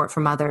receive support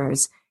from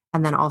others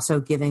and then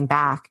also giving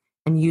back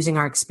and using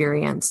our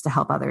experience to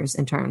help others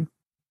in turn.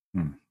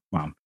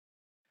 Wow.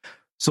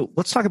 So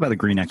let's talk about the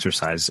green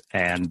exercise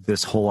and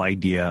this whole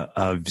idea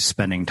of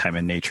spending time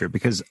in nature,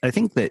 because I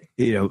think that,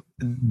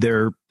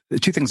 there are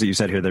two things that you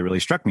said here that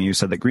really struck me. You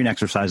said that green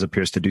exercise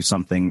appears to do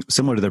something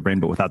similar to the brain,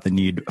 but without the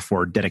need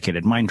for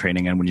dedicated mind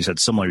training. And when you said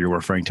similar, you were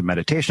referring to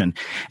meditation.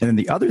 And then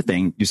the other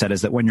thing you said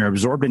is that when you're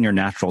absorbed in your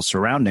natural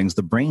surroundings,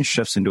 the brain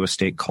shifts into a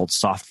state called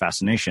soft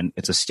fascination.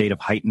 It's a state of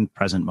heightened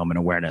present moment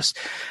awareness.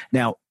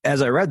 Now,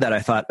 as I read that, I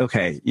thought,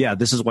 okay, yeah,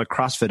 this is what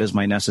CrossFit is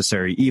my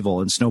necessary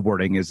evil, and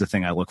snowboarding is the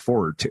thing I look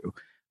forward to.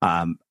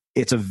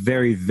 It's a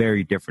very,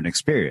 very different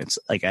experience.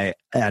 I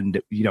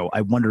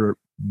wonder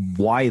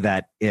why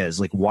that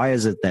is. Why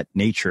is it that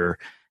nature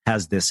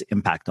has this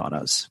impact on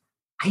us?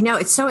 I know,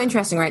 it's so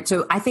interesting, right?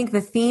 So I think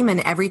the theme in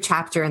every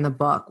chapter in the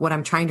book, what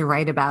I'm trying to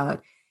write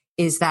about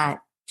is that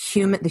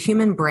the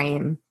human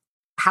brain,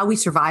 how we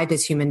survived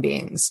as human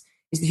beings,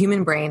 is the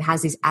human brain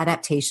has these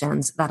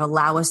adaptations that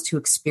allow us to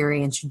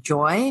experience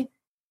joy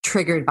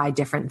triggered by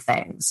different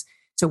things.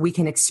 So we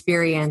can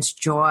experience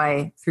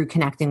joy through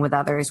connecting with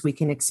others. We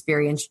can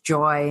experience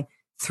joy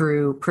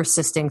through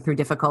persisting through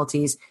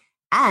difficulties.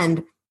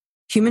 And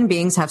human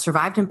beings have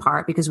survived in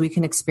part because we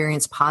can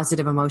experience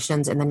positive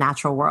emotions in the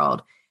natural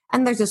world.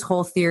 And there's this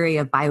whole theory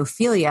of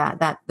biophilia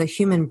that the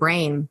human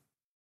brain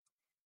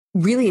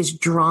really is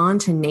drawn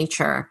to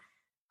nature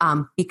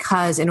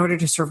because in order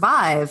to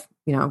survive,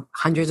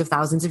 hundreds of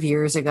thousands of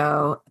years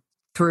ago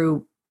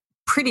through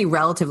pretty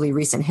relatively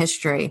recent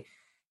history,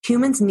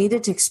 humans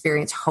needed to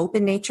experience hope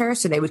in nature,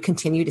 so they would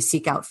continue to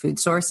seek out food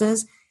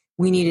sources.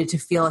 We needed to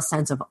feel a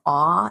sense of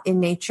awe in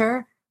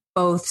nature,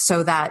 both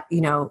so that,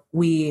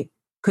 we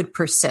could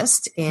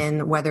persist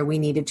in whether we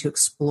needed to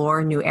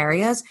explore new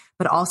areas,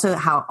 but also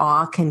how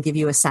awe can give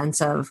you a sense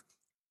of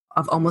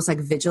almost like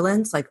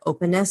vigilance, like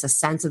openness, a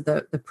sense of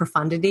the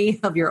profundity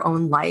of your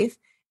own life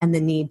and the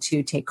need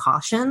to take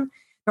caution.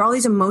 There are all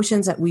these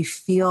emotions that we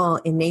feel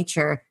in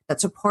nature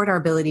that support our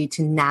ability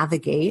to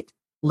navigate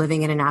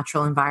living in a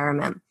natural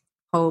environment: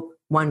 hope,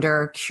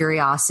 wonder,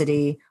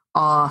 curiosity,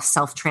 awe,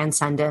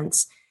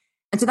 self-transcendence.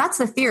 And so that's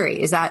the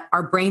theory, is that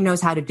our brain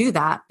knows how to do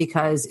that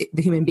because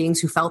the human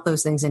beings who felt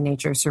those things in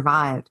nature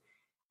survived.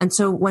 And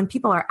so when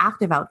people are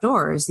active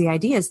outdoors, the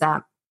idea is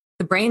that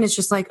the brain is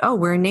just like, oh,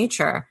 we're in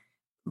nature.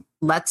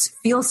 Let's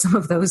feel some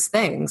of those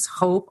things: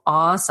 hope,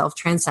 awe,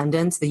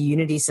 self-transcendence, the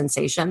unity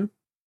sensation.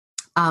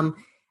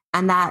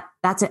 And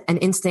that's an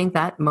instinct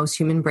that most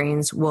human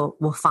brains will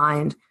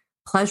find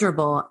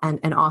pleasurable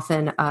and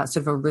often sort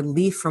of a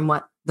relief from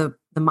what the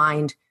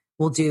mind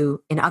will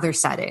do in other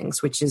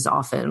settings, which is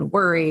often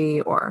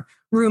worry or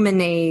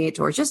ruminate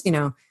or just,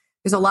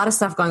 there's a lot of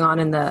stuff going on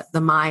in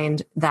the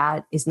mind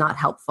that is not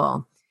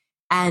helpful.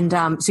 And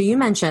so you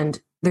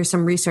mentioned there's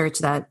some research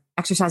that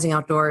exercising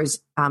outdoors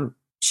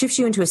shifts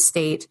you into a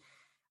state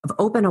of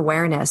open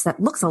awareness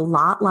that looks a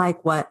lot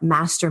like what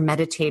master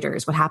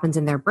meditators, what happens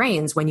in their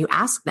brains when you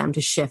ask them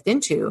to shift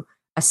into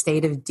a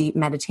state of deep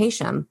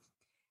meditation.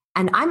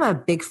 And I'm a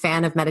big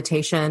fan of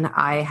meditation.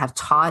 I have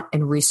taught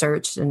and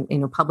researched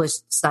and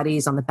published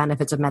studies on the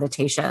benefits of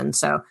meditation.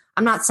 So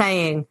I'm not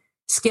saying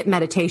skip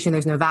meditation,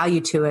 there's no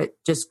value to it,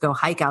 just go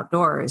hike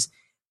outdoors.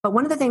 But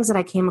one of the things that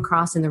I came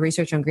across in the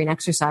research on green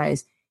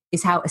exercise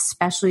is how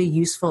especially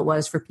useful it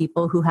was for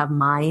people who have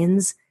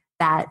minds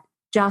that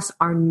just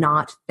are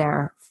not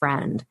their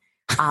friend.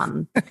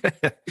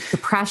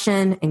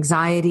 Depression,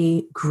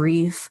 anxiety,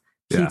 grief,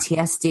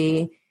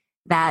 PTSD,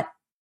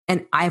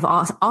 and I've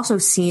also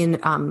seen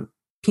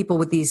people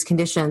with these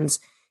conditions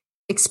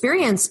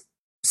experience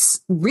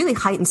really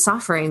heightened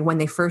suffering when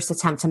they first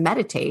attempt to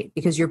meditate,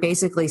 because you're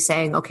basically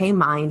saying, okay,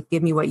 mind,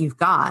 give me what you've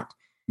got.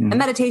 And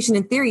meditation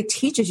in theory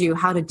teaches you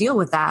how to deal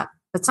with that.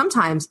 But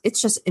sometimes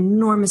it's just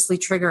enormously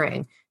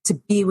triggering to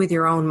be with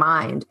your own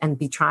mind and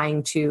be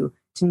trying to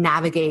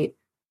navigate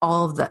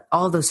all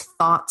of those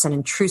thoughts and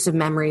intrusive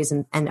memories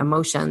and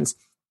emotions.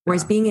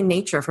 Whereas being in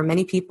nature, for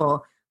many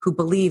people who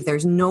believe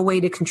there's no way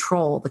to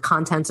control the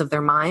contents of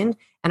their mind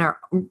and are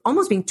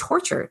almost being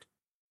tortured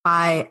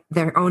by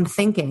their own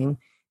thinking,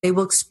 they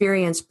will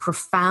experience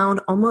profound,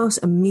 almost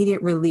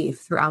immediate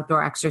relief through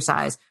outdoor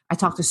exercise. I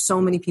talked to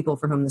so many people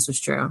for whom this was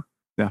true.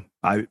 Yeah,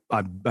 I'm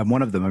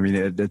one of them. I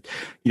mean,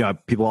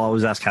 people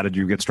always ask, how did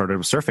you get started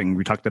with surfing?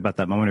 We talked about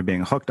that moment of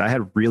being hooked. I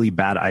had really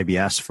bad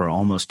IBS for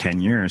almost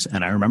 10 years.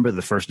 And I remember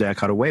the first day I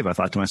caught a wave, I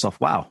thought to myself,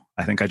 wow,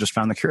 I think I just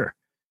found the cure.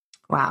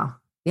 Wow.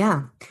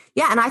 Yeah.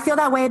 Yeah. And I feel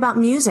that way about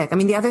music. I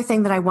mean, the other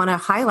thing that I want to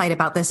highlight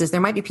about this is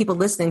there might be people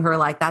listening who are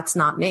like, that's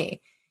not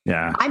me.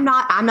 Yeah. I'm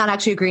not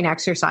actually a green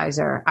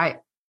exerciser.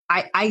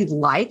 I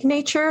like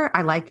nature.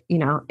 I like,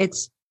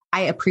 I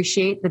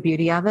appreciate the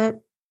beauty of it.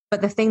 But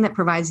the thing that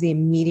provides the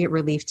immediate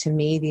relief to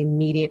me, the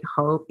immediate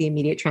hope, the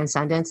immediate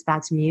transcendence,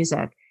 that's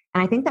music.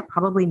 And I think that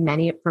probably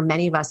for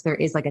many of us, there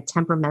is like a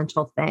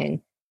temperamental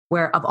thing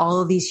where of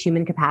all of these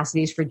human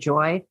capacities for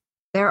joy,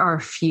 there are a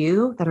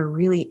few that are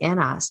really in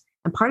us.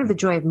 And part of the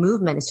joy of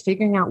movement is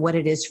figuring out what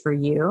it is for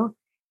you.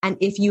 And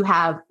if you've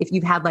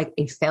had like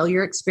a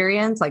failure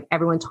experience, like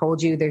everyone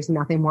told you there's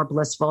nothing more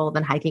blissful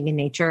than hiking in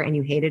nature and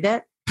you hated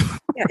it,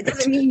 it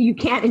doesn't mean you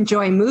can't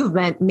enjoy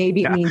movement.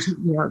 Maybe it means,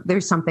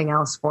 there's something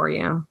else for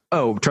you.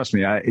 Oh, trust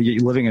me.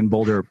 Living in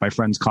Boulder, my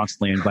friends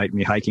constantly invite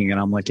me hiking. And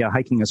I'm like, yeah,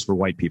 hiking is for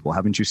white people.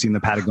 Haven't you seen the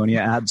Patagonia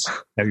ads?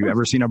 Have you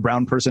ever seen a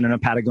brown person in a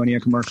Patagonia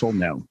commercial?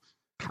 No.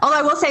 Although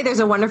I will say there's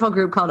a wonderful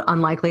group called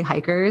Unlikely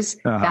Hikers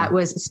that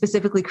was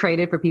specifically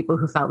created for people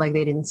who felt like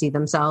they didn't see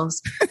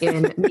themselves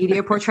in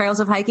media portrayals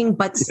of hiking,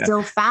 but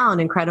still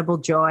found incredible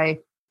joy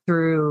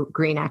through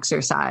green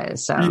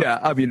exercise. So yeah,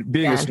 I mean,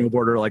 being a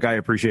snowboarder, like I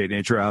appreciate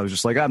nature. I was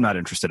just like, I'm not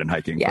interested in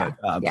hiking. Yeah.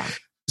 But,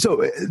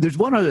 So there's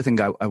one other thing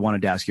I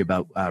wanted to ask you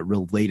about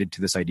related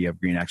to this idea of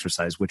green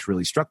exercise, which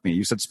really struck me.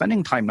 You said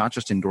spending time not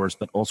just indoors,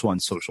 but also on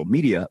social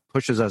media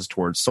pushes us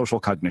towards social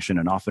cognition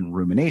and often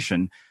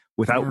rumination.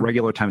 Without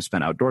regular time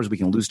spent outdoors, we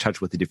can lose touch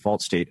with the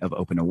default state of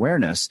open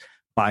awareness.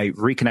 By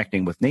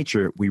reconnecting with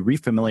nature, we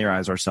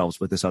refamiliarize ourselves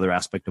with this other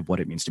aspect of what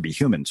it means to be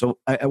human. So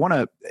I want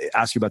to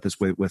ask you about this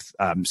with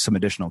some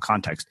additional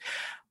context.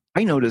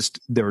 I noticed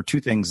there were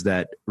two things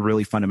that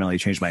really fundamentally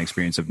changed my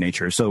experience of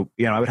nature. So,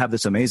 I would have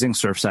this amazing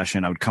surf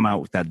session. I would come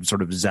out with that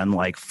sort of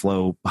Zen-like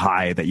flow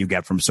high that you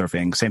get from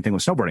surfing. Same thing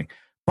with snowboarding.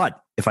 But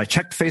if I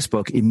checked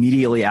Facebook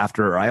immediately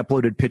after I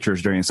uploaded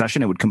pictures during a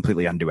session, it would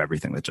completely undo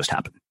everything that just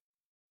happened.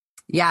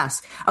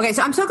 Yes. Okay.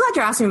 So I'm so glad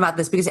you're asking about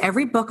this, because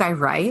every book I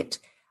write,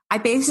 I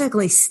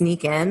basically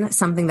sneak in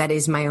something that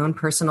is my own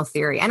personal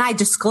theory, and I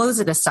disclose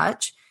it as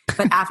such.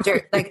 But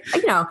after,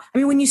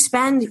 when you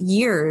spend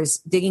years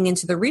digging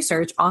into the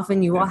research,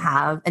 often you will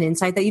have an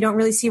insight that you don't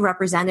really see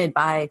represented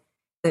by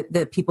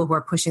the people who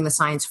are pushing the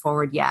science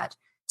forward yet.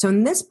 So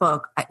in this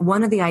book,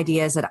 one of the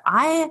ideas that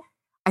I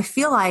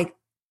feel like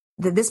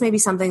that this may be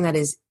something that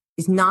is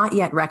not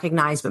yet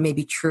recognized, but may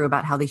be true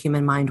about how the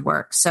human mind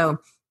works. So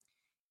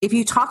if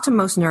you talk to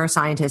most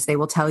neuroscientists, they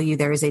will tell you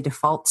there is a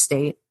default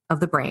state of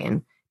the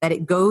brain that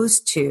it goes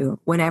to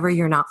whenever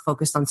you're not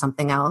focused on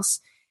something else.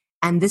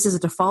 And this is a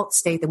default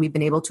state that we've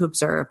been able to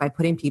observe by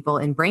putting people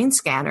in brain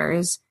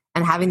scanners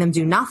and having them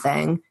do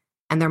nothing,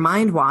 and their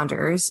mind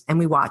wanders, and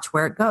we watch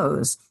where it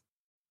goes.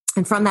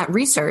 And from that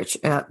research,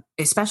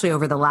 especially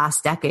over the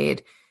last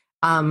decade,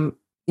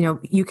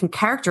 you can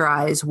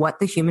characterize what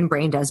the human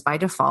brain does by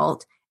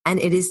default. And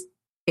it is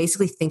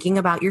basically thinking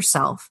about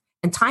yourself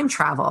and time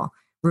travel,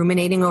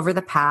 ruminating over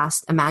the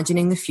past,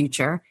 imagining the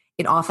future.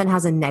 It often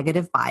has a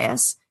negative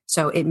bias.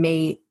 So it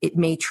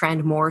may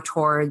trend more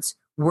towards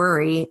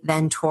worry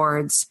than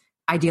towards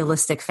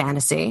idealistic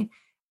fantasy.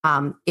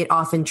 It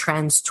often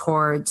trends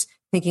towards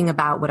thinking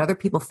about what other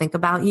people think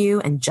about you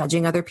and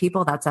judging other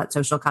people. That's that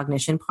social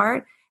cognition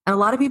part. And a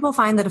lot of people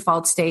find the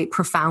default state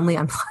profoundly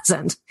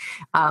unpleasant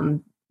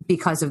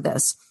because of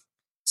this.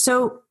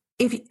 So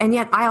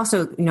yet I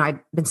also, I've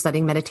been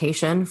studying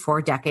meditation for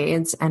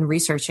decades and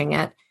researching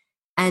it.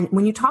 And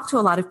when you talk to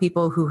a lot of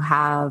people who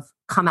have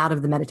come out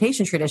of the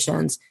meditation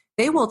traditions,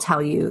 they will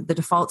tell you the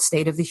default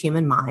state of the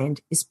human mind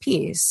is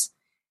peace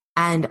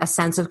and a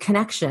sense of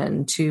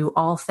connection to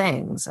all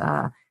things,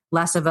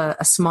 less of a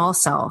small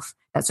self,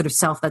 that sort of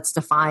self that's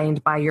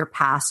defined by your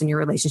past and your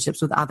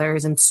relationships with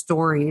others and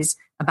stories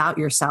about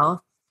yourself,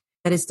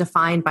 that is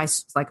defined by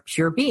like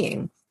pure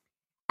being.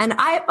 And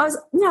I was,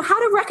 how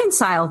to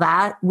reconcile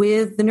that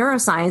with the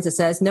neuroscience that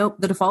says, nope,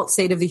 the default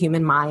state of the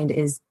human mind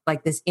is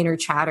like this inner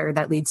chatter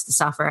that leads to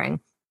suffering.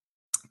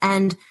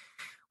 And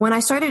when I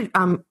started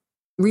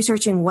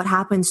researching what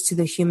happens to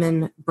the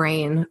human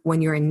brain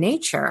when you're in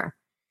nature,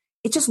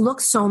 it just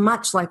looks so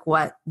much like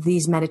what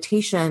these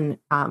meditation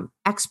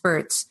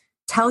experts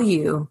tell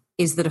you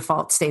is the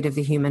default state of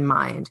the human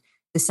mind.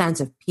 The sense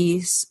of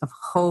peace, of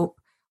hope,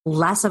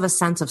 less of a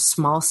sense of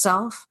small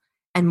self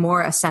and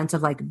more a sense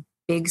of like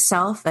big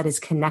self that is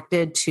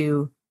connected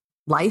to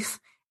life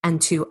and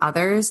to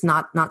others,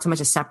 not so much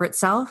a separate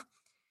self.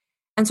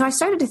 And so I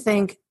started to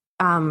think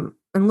and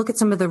look at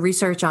some of the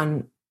research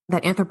on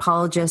that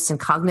anthropologists and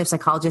cognitive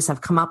psychologists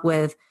have come up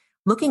with,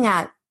 looking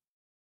at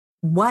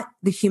what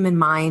the human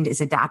mind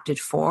is adapted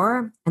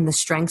for and the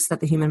strengths that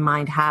the human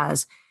mind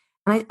has.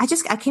 And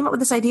I came up with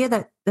this idea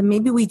that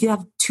maybe we do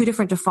have two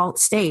different default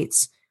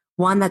states.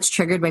 One that's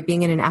triggered by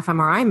being in an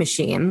fMRI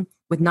machine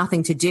with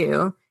nothing to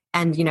do.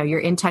 And, you're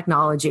in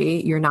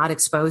technology, you're not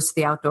exposed to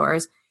the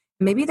outdoors.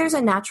 Maybe there's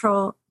a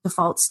natural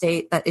default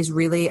state that is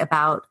really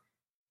about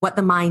what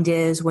the mind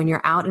is when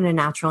you're out in a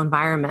natural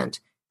environment,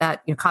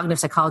 that cognitive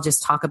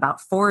psychologists talk about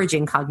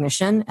foraging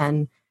cognition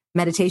and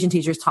meditation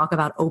teachers talk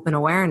about open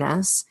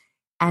awareness.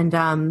 And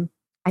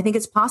I think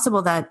it's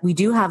possible that we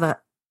do have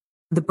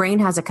the brain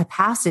has a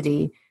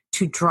capacity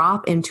to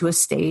drop into a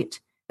state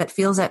that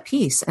feels at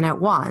peace and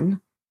at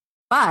one.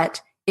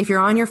 But if you're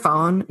on your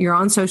phone, you're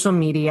on social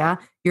media,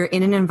 you're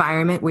in an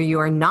environment where you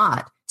are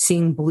not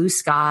seeing blue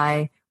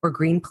sky or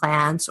green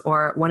plants,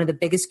 or one of the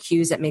biggest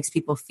cues that makes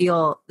people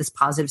feel this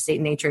positive state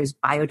in nature is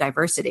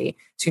biodiversity.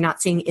 So you're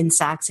not seeing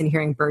insects and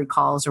hearing bird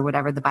calls or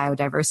whatever the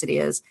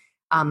biodiversity is.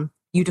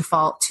 You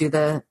default to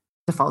the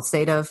default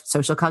state of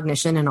social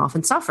cognition and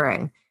often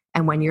suffering.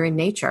 And when you're in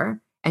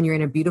nature and you're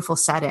in a beautiful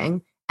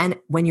setting, and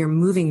when you're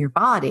moving your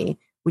body,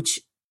 which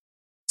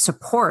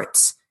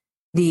supports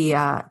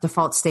the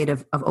default state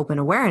of open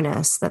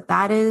awareness,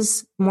 that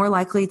is more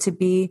likely to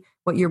be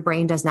what your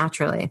brain does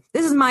naturally.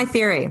 This is my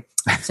theory.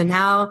 So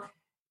now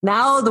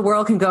the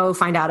world can go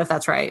find out if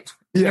that's right.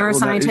 Yeah,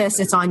 neuroscientists,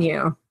 it's on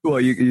you.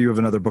 Well, you have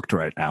another book to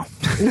write now.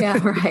 Yeah,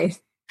 right.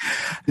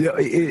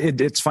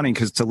 It's funny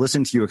because to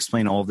listen to you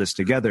explain all of this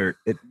together,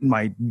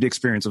 my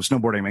experience of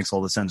snowboarding makes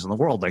all the sense in the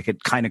world. Like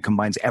it kind of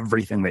combines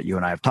everything that you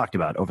and I have talked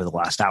about over the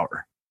last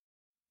hour.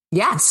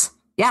 Yes.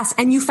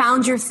 And you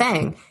found your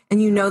thing,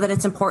 and you know that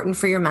it's important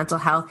for your mental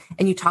health.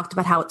 And you talked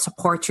about how it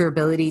supports your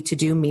ability to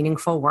do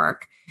meaningful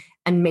work.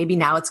 And maybe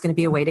now it's going to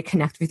be a way to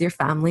connect with your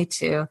family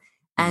too.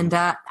 And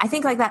I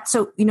think like that.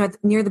 So,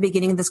 near the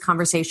beginning of this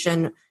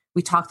conversation,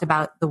 we talked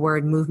about the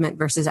word movement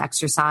versus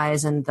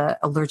exercise and the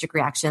allergic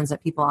reactions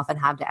that people often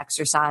have to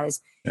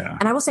exercise. Yeah.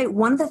 And I will say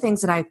one of the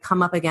things that I've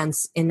come up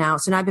against now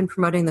I've been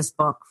promoting this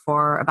book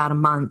for about a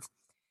month.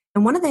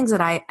 And one of the things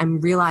that I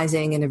am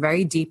realizing in a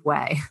very deep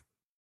way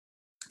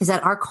is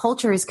that our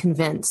culture is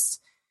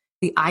convinced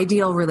the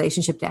ideal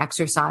relationship to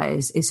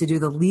exercise is to do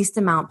the least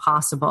amount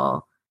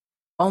possible,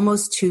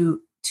 almost to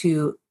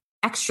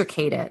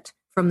extricate it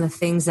from the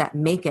things that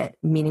make it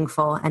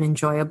meaningful and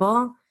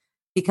enjoyable,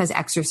 because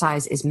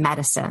exercise is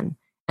medicine.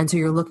 And so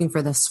you're looking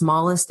for the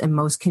smallest and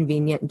most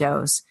convenient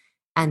dose.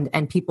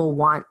 And people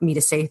want me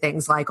to say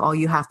things like, all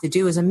you have to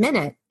do is a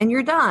minute and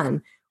you're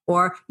done.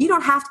 Or you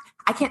don't have to.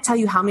 I can't tell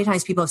you how many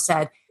times people have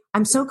said,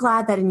 I'm so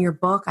glad that in your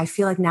book, I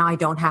feel like now I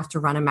don't have to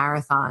run a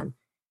marathon.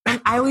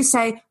 And I always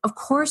say, of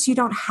course you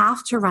don't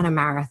have to run a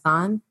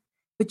marathon,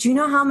 but do you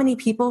know how many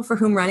people for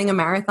whom running a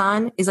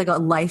marathon is like a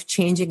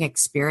life-changing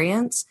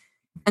experience?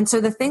 And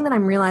so the thing that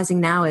I'm realizing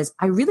now is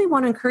I really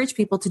want to encourage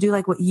people to do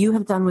like what you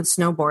have done with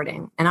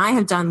snowboarding and I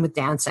have done with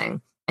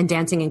dancing and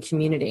dancing in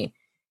community,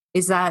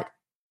 is that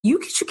you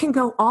can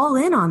go all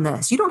in on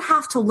this. You don't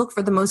have to look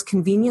for the most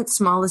convenient,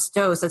 smallest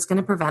dose that's going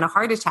to prevent a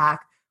heart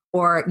attack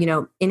or,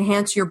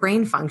 enhance your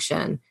brain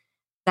function.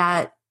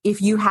 That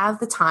if you have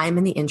the time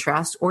and the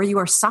interest, or you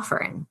are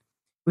suffering,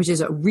 which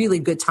is a really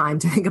good time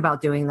to think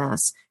about doing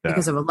this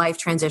because of a life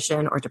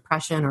transition or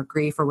depression or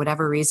grief or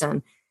whatever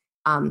reason,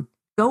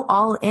 go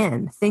all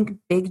in. Think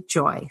big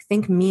joy,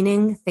 think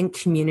meaning, think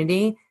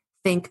community,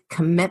 think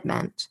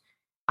commitment.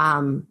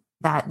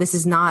 That this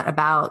is not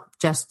about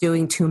just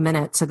doing 2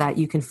 minutes so that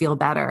you can feel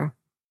better.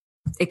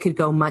 It could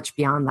go much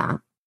beyond that.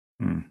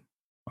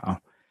 Wow.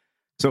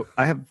 So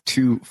I have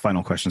two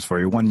final questions for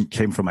you. One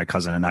came from my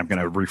cousin, and I'm going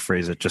to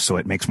rephrase it just so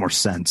it makes more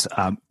sense.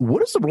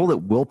 What is the role that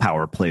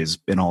willpower plays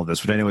in all of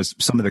this? Which I know is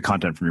some of the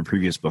content from your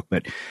previous book,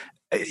 but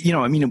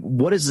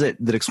what is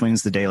it that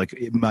explains the day? Like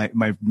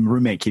my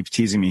roommate keeps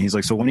teasing me. He's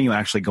like, so when are you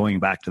actually going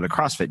back to the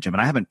CrossFit gym?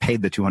 And I haven't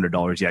paid the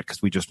 $200 yet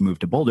because we just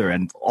moved to Boulder.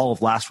 And all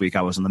of last week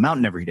I was on the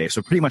mountain every day.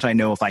 So pretty much I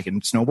know if I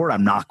can snowboard,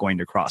 I'm not going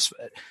to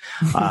CrossFit.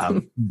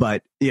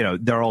 But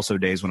there are also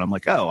days when I'm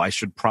like, oh, I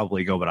should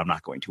probably go, but I'm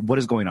not going to. What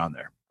is going on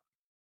there?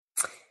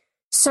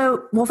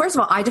 So, well, first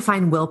of all, I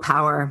define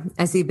willpower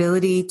as the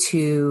ability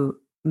to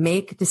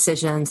make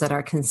decisions that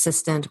are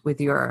consistent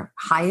with your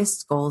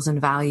highest goals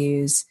and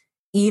values,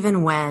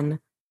 even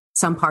when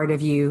some part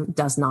of you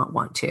does not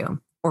want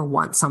to or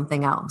want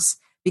something else,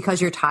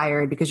 because you're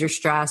tired, because you're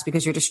stressed,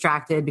 because you're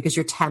distracted, because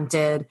you're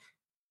tempted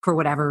for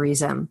whatever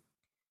reason.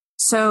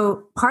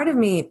 So part of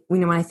me,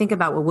 when I think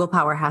about what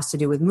willpower has to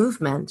do with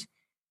movement,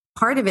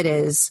 part of it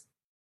is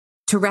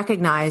to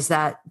recognize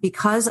that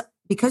because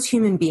because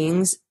human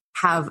beings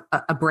have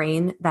a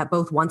brain that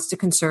both wants to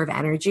conserve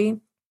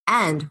energy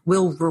and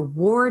will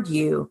reward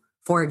you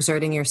for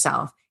exerting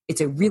yourself.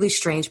 It's a really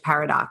strange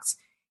paradox.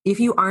 If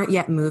you aren't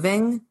yet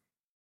moving,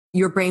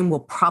 your brain will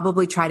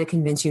probably try to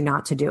convince you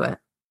not to do it.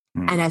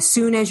 And as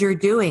soon as you're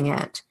doing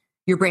it,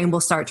 your brain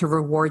will start to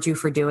reward you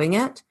for doing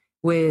it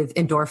with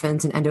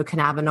endorphins and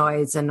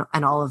endocannabinoids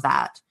and all of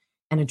that,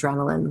 and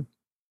adrenaline.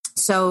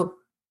 So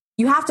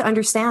you have to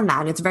understand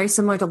that. It's very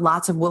similar to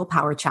lots of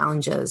willpower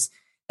challenges,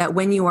 that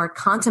when you are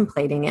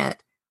contemplating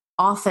it,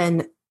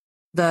 often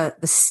the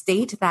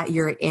state that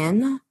you're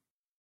in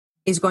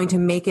is going to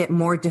make it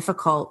more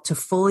difficult to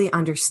fully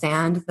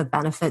understand the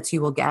benefits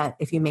you will get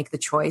if you make the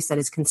choice that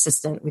is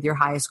consistent with your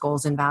highest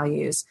goals and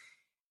values.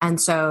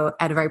 And so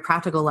at a very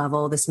practical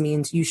level, this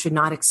means you should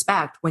not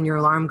expect when your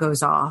alarm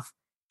goes off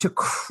to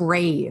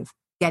crave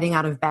getting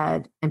out of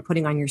bed and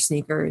putting on your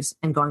sneakers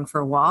and going for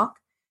a walk.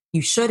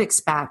 You should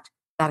expect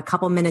that a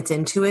couple minutes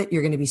into it,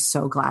 you're going to be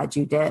so glad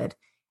you did.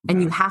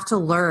 And you have to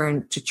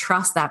learn to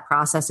trust that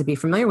process, to be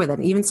familiar with it.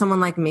 Even someone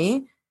like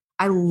me,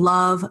 I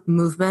love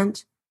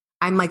movement.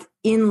 I'm like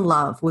in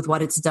love with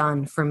what it's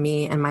done for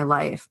me and my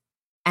life.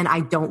 And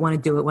I don't want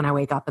to do it when I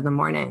wake up in the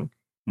morning.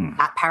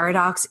 That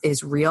paradox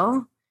is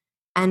real.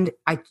 And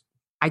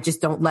I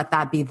just don't let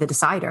that be the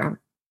decider.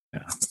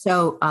 Yeah.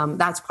 So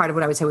that's part of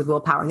what I would say with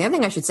willpower. And the other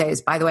thing I should say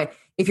is, by the way,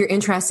 if you're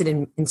interested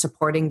in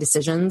supporting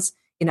decisions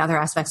in other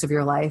aspects of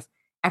your life,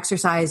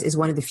 exercise is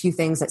one of the few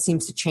things that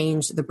seems to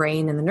change the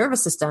brain and the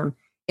nervous system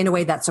in a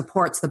way that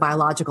supports the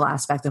biological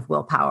aspect of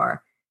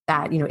willpower.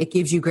 That, it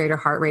gives you greater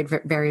heart rate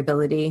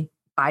variability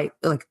by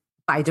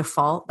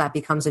default. That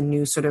becomes a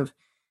new sort of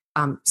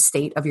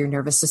state of your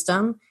nervous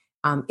system.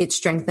 It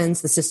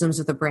strengthens the systems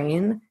of the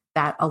brain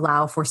that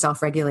allow for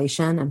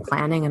self-regulation and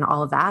planning and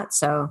all of that.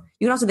 So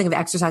you can also think of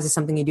exercise as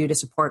something you do to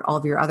support all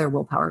of your other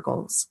willpower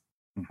goals.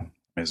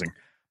 Amazing.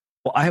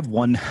 Well, I have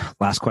one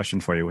last question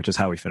for you, which is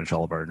how we finish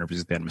all of our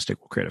interviews at the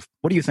Unmistakable Creative.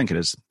 What do you think it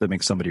is that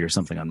makes somebody or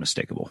something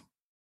unmistakable?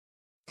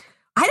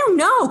 I don't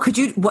know.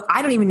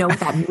 I don't even know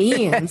what that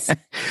means.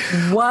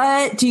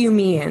 What do you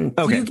mean?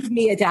 Okay. You give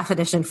me a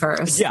definition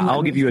first. Yeah,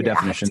 I'll give you a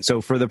definition.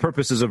 So for the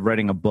purposes of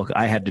writing a book,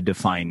 I had to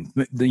define,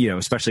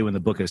 especially when the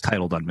book is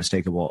titled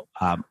Unmistakable,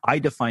 I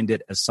defined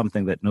it as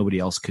something that nobody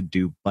else could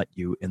do but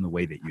you in the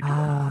way that you do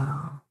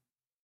it.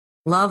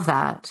 Love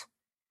that.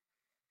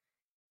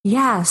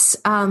 Yes.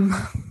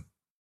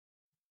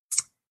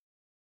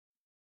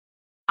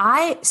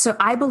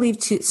 I believe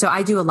too, so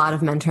I do a lot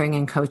of mentoring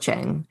and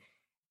coaching.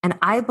 And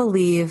I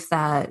believe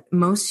that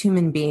most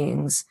human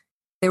beings,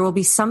 there will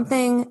be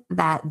something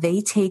that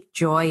they take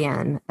joy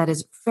in that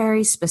is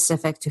very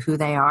specific to who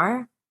they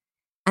are.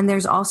 And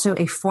there's also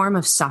a form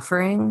of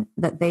suffering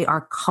that they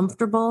are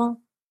comfortable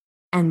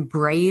and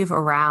brave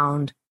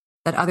around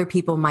that other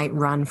people might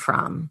run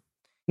from.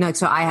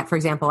 So for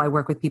example, I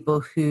work with people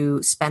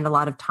who spend a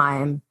lot of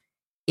time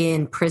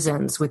in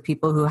prisons with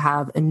people who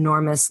have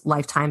enormous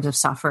lifetimes of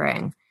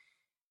suffering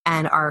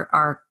and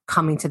are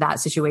coming to that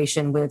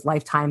situation with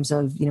lifetimes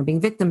of, being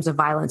victims of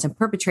violence and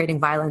perpetrating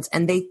violence.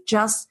 And they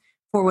just,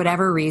 for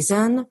whatever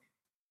reason,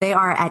 they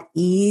are at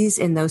ease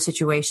in those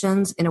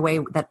situations in a way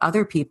that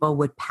other people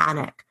would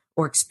panic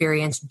or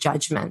experience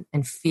judgment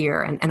and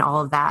fear and all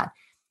of that.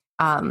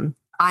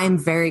 I'm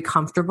very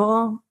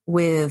comfortable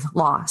with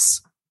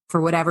loss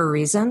for whatever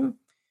reason.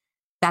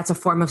 That's a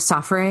form of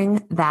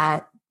suffering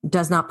that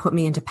does not put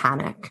me into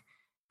panic.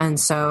 And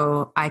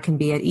so I can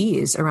be at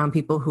ease around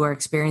people who are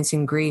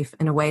experiencing grief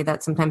in a way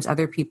that sometimes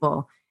other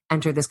people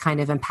enter this kind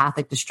of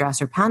empathic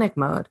distress or panic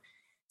mode.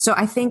 So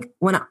I think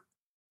when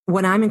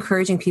I'm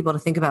encouraging people to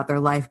think about their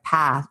life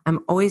path,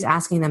 I'm always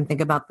asking them, think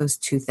about those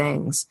two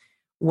things.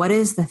 What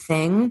is the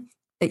thing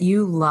that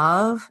you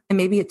love? And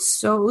maybe it's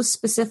so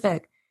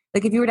specific.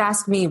 Like if you were to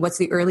ask me, what's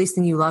the earliest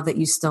thing you love that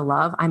you still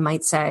love? I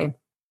might say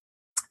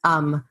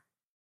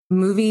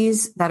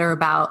movies that are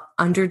about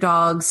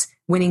underdogs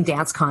winning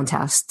dance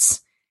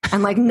contests.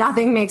 And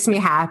nothing makes me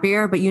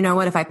happier. But you know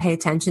what? If I pay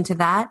attention to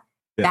that,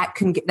 that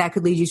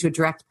could lead you to a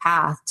direct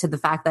path to the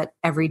fact that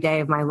every day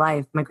of my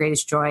life, my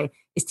greatest joy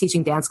is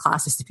teaching dance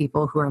classes to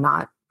people who are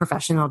not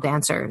professional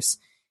dancers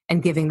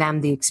and giving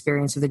them the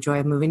experience of the joy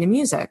of moving to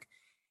music.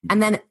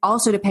 And then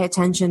also to pay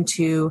attention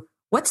to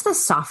what's the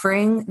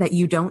suffering that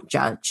you don't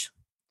judge?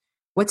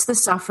 What's the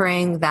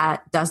suffering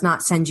that does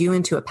not send you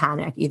into a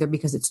panic, either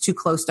because it's too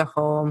close to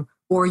home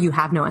or you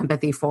have no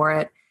empathy for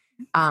it?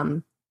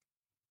 And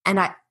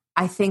I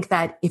think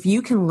that if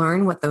you can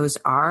learn what those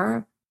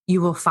are,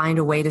 you will find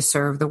a way to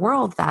serve the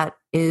world that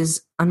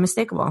is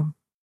unmistakable.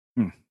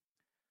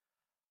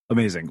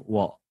 Amazing.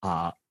 Well,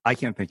 I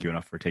can't thank you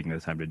enough for taking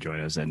the time to join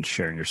us and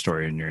sharing your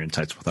story and your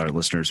insights with our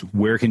listeners.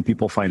 Where can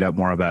people find out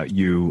more about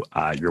you,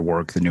 your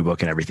work, the new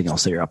book, and everything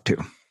else that you're up to?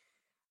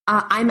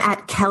 I'm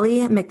at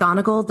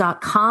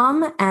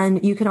kellymcgonigal.com.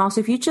 And you can also,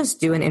 if you just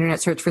do an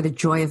internet search for The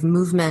Joy of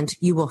Movement,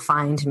 you will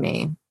find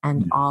me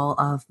and all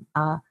of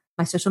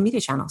my social media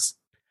channels.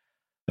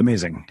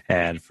 Amazing.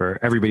 And for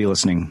everybody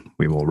listening,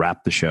 we will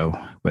wrap the show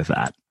with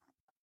that.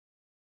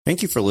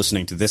 Thank you for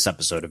listening to this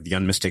episode of the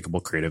Unmistakable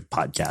Creative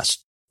Podcast.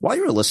 While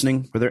you were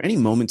listening, were there any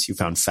moments you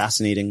found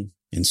fascinating,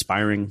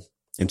 inspiring,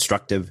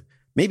 instructive,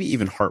 maybe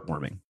even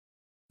heartwarming?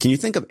 Can you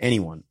think of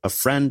anyone, a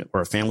friend or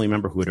a family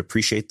member who would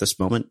appreciate this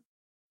moment?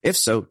 If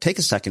so, take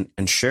a second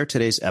and share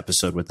today's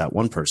episode with that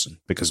one person,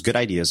 because good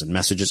ideas and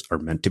messages are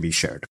meant to be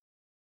shared.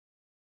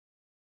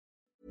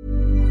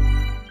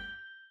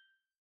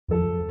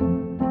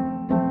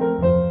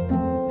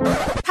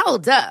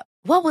 Hold up.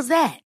 What was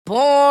that?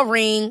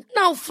 Boring.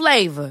 No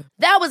flavor.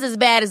 That was as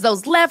bad as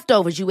those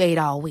leftovers you ate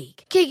all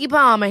week. Keke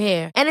Palmer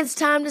here, and it's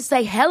time to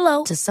say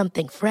hello to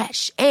something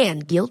fresh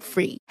and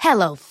guilt-free.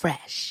 Hello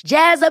Fresh.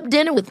 Jazz up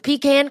dinner with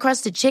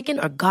pecan-crusted chicken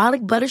or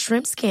garlic butter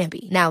shrimp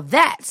scampi. Now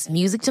that's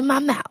music to my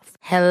mouth.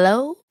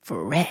 Hello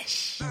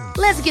Fresh.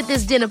 Let's get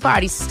this dinner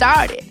party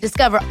started.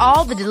 Discover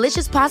all the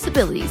delicious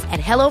possibilities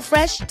at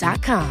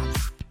HelloFresh.com.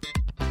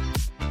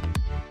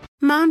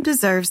 Mom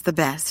deserves the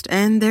best,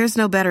 and there's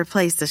no better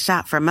place to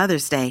shop for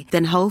Mother's Day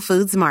than Whole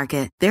Foods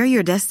Market. They're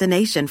your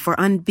destination for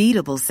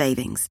unbeatable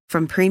savings,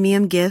 from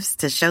premium gifts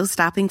to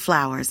show-stopping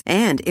flowers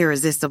and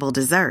irresistible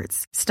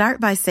desserts. Start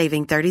by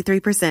saving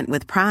 33%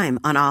 with Prime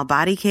on all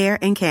body care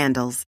and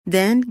candles.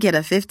 Then get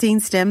a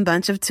 15-stem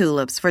bunch of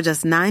tulips for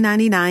just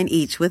 $9.99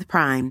 each with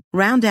Prime.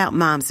 Round out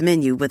Mom's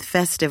menu with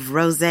festive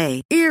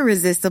rosé,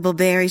 irresistible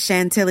berry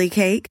chantilly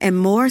cake, and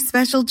more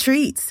special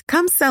treats.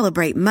 Come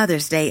celebrate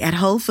Mother's Day at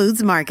Whole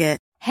Foods Market.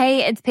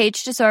 Hey, it's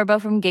Paige DeSorbo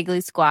from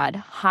Giggly Squad.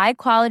 High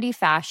quality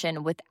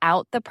fashion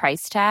without the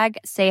price tag.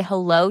 Say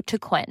hello to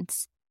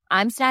Quince.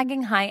 I'm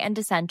snagging high-end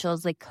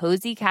essentials like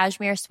cozy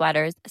cashmere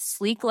sweaters,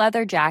 sleek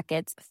leather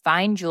jackets,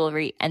 fine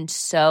jewelry, and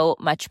so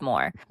much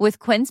more. With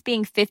Quince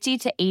being 50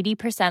 to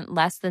 80%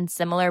 less than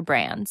similar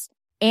brands.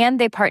 And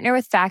they partner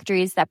with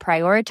factories that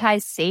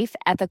prioritize safe,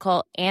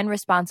 ethical, and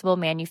responsible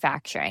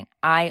manufacturing.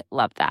 I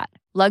love that.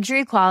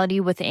 Luxury quality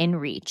within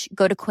reach.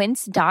 Go to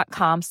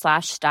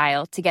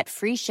quince.com/style to get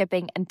free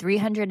shipping and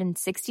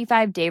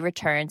 365-day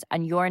returns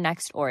on your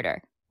next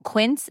order.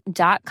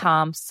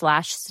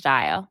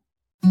 Quince.com/style.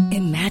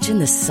 Imagine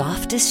the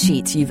softest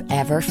sheets you've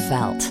ever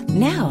felt.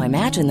 Now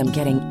imagine them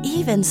getting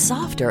even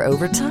softer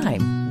over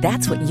time.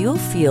 That's what you'll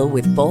feel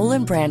with Boll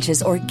 &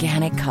 Branch's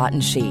organic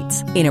cotton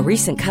sheets. In a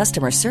recent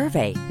customer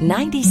survey,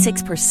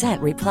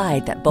 96%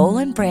 replied that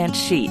Boll & Branch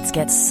sheets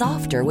get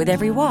softer with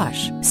every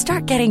wash.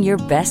 Start getting your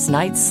best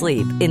night's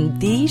sleep in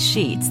these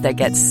sheets that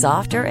get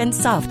softer and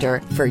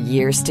softer for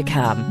years to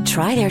come.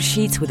 Try their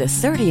sheets with a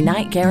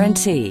 30-night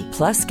guarantee.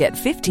 Plus, get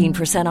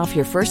 15% off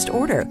your first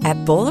order at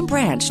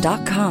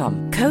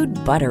bollandbranch.com. Code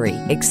BUTTERY.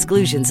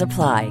 Exclusions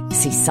apply.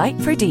 See site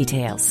for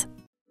details.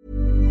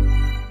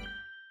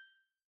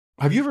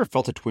 Have you ever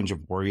felt a twinge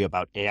of worry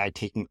about AI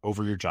taking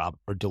over your job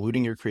or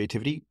diluting your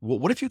creativity? Well,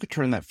 what if you could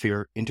turn that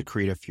fear into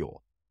creative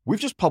fuel? We've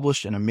just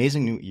published an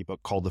amazing new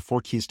ebook called The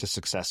 4 Keys to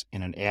Success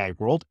in an AI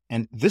World,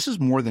 and this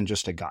is more than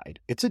just a guide.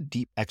 It's a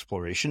deep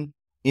exploration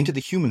into the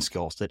human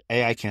skills that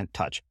AI can't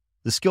touch,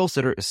 the skills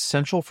that are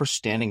essential for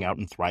standing out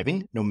and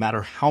thriving, no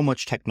matter how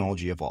much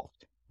technology evolves.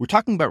 We're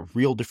talking about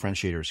real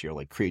differentiators here,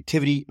 like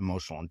creativity,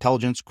 emotional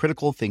intelligence,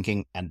 critical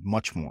thinking, and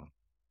much more.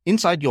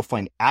 Inside, you'll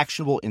find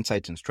actionable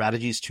insights and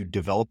strategies to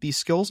develop these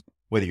skills,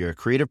 whether you're a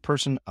creative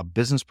person, a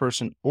business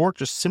person, or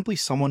just simply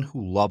someone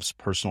who loves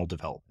personal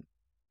development.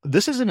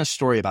 This isn't a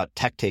story about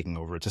tech taking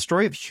over. It's a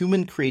story of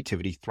human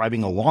creativity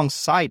thriving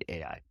alongside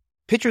AI.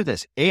 Picture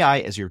this, AI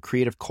as your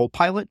creative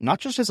co-pilot,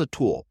 not just as a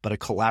tool, but a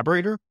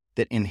collaborator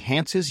that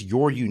enhances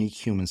your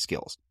unique human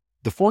skills.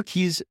 The 4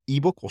 Keys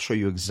ebook will show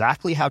you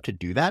exactly how to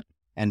do that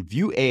and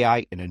view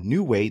AI in a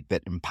new way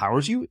that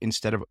empowers you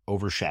instead of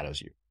overshadows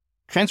you.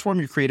 Transform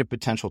your creative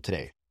potential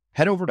today.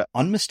 Head over to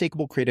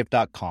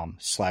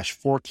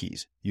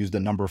unmistakablecreative.com/4keys. Use the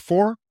number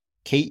 4,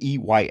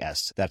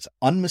 KEYS. That's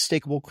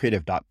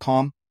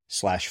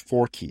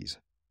unmistakablecreative.com/4keys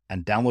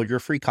and download your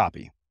free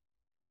copy.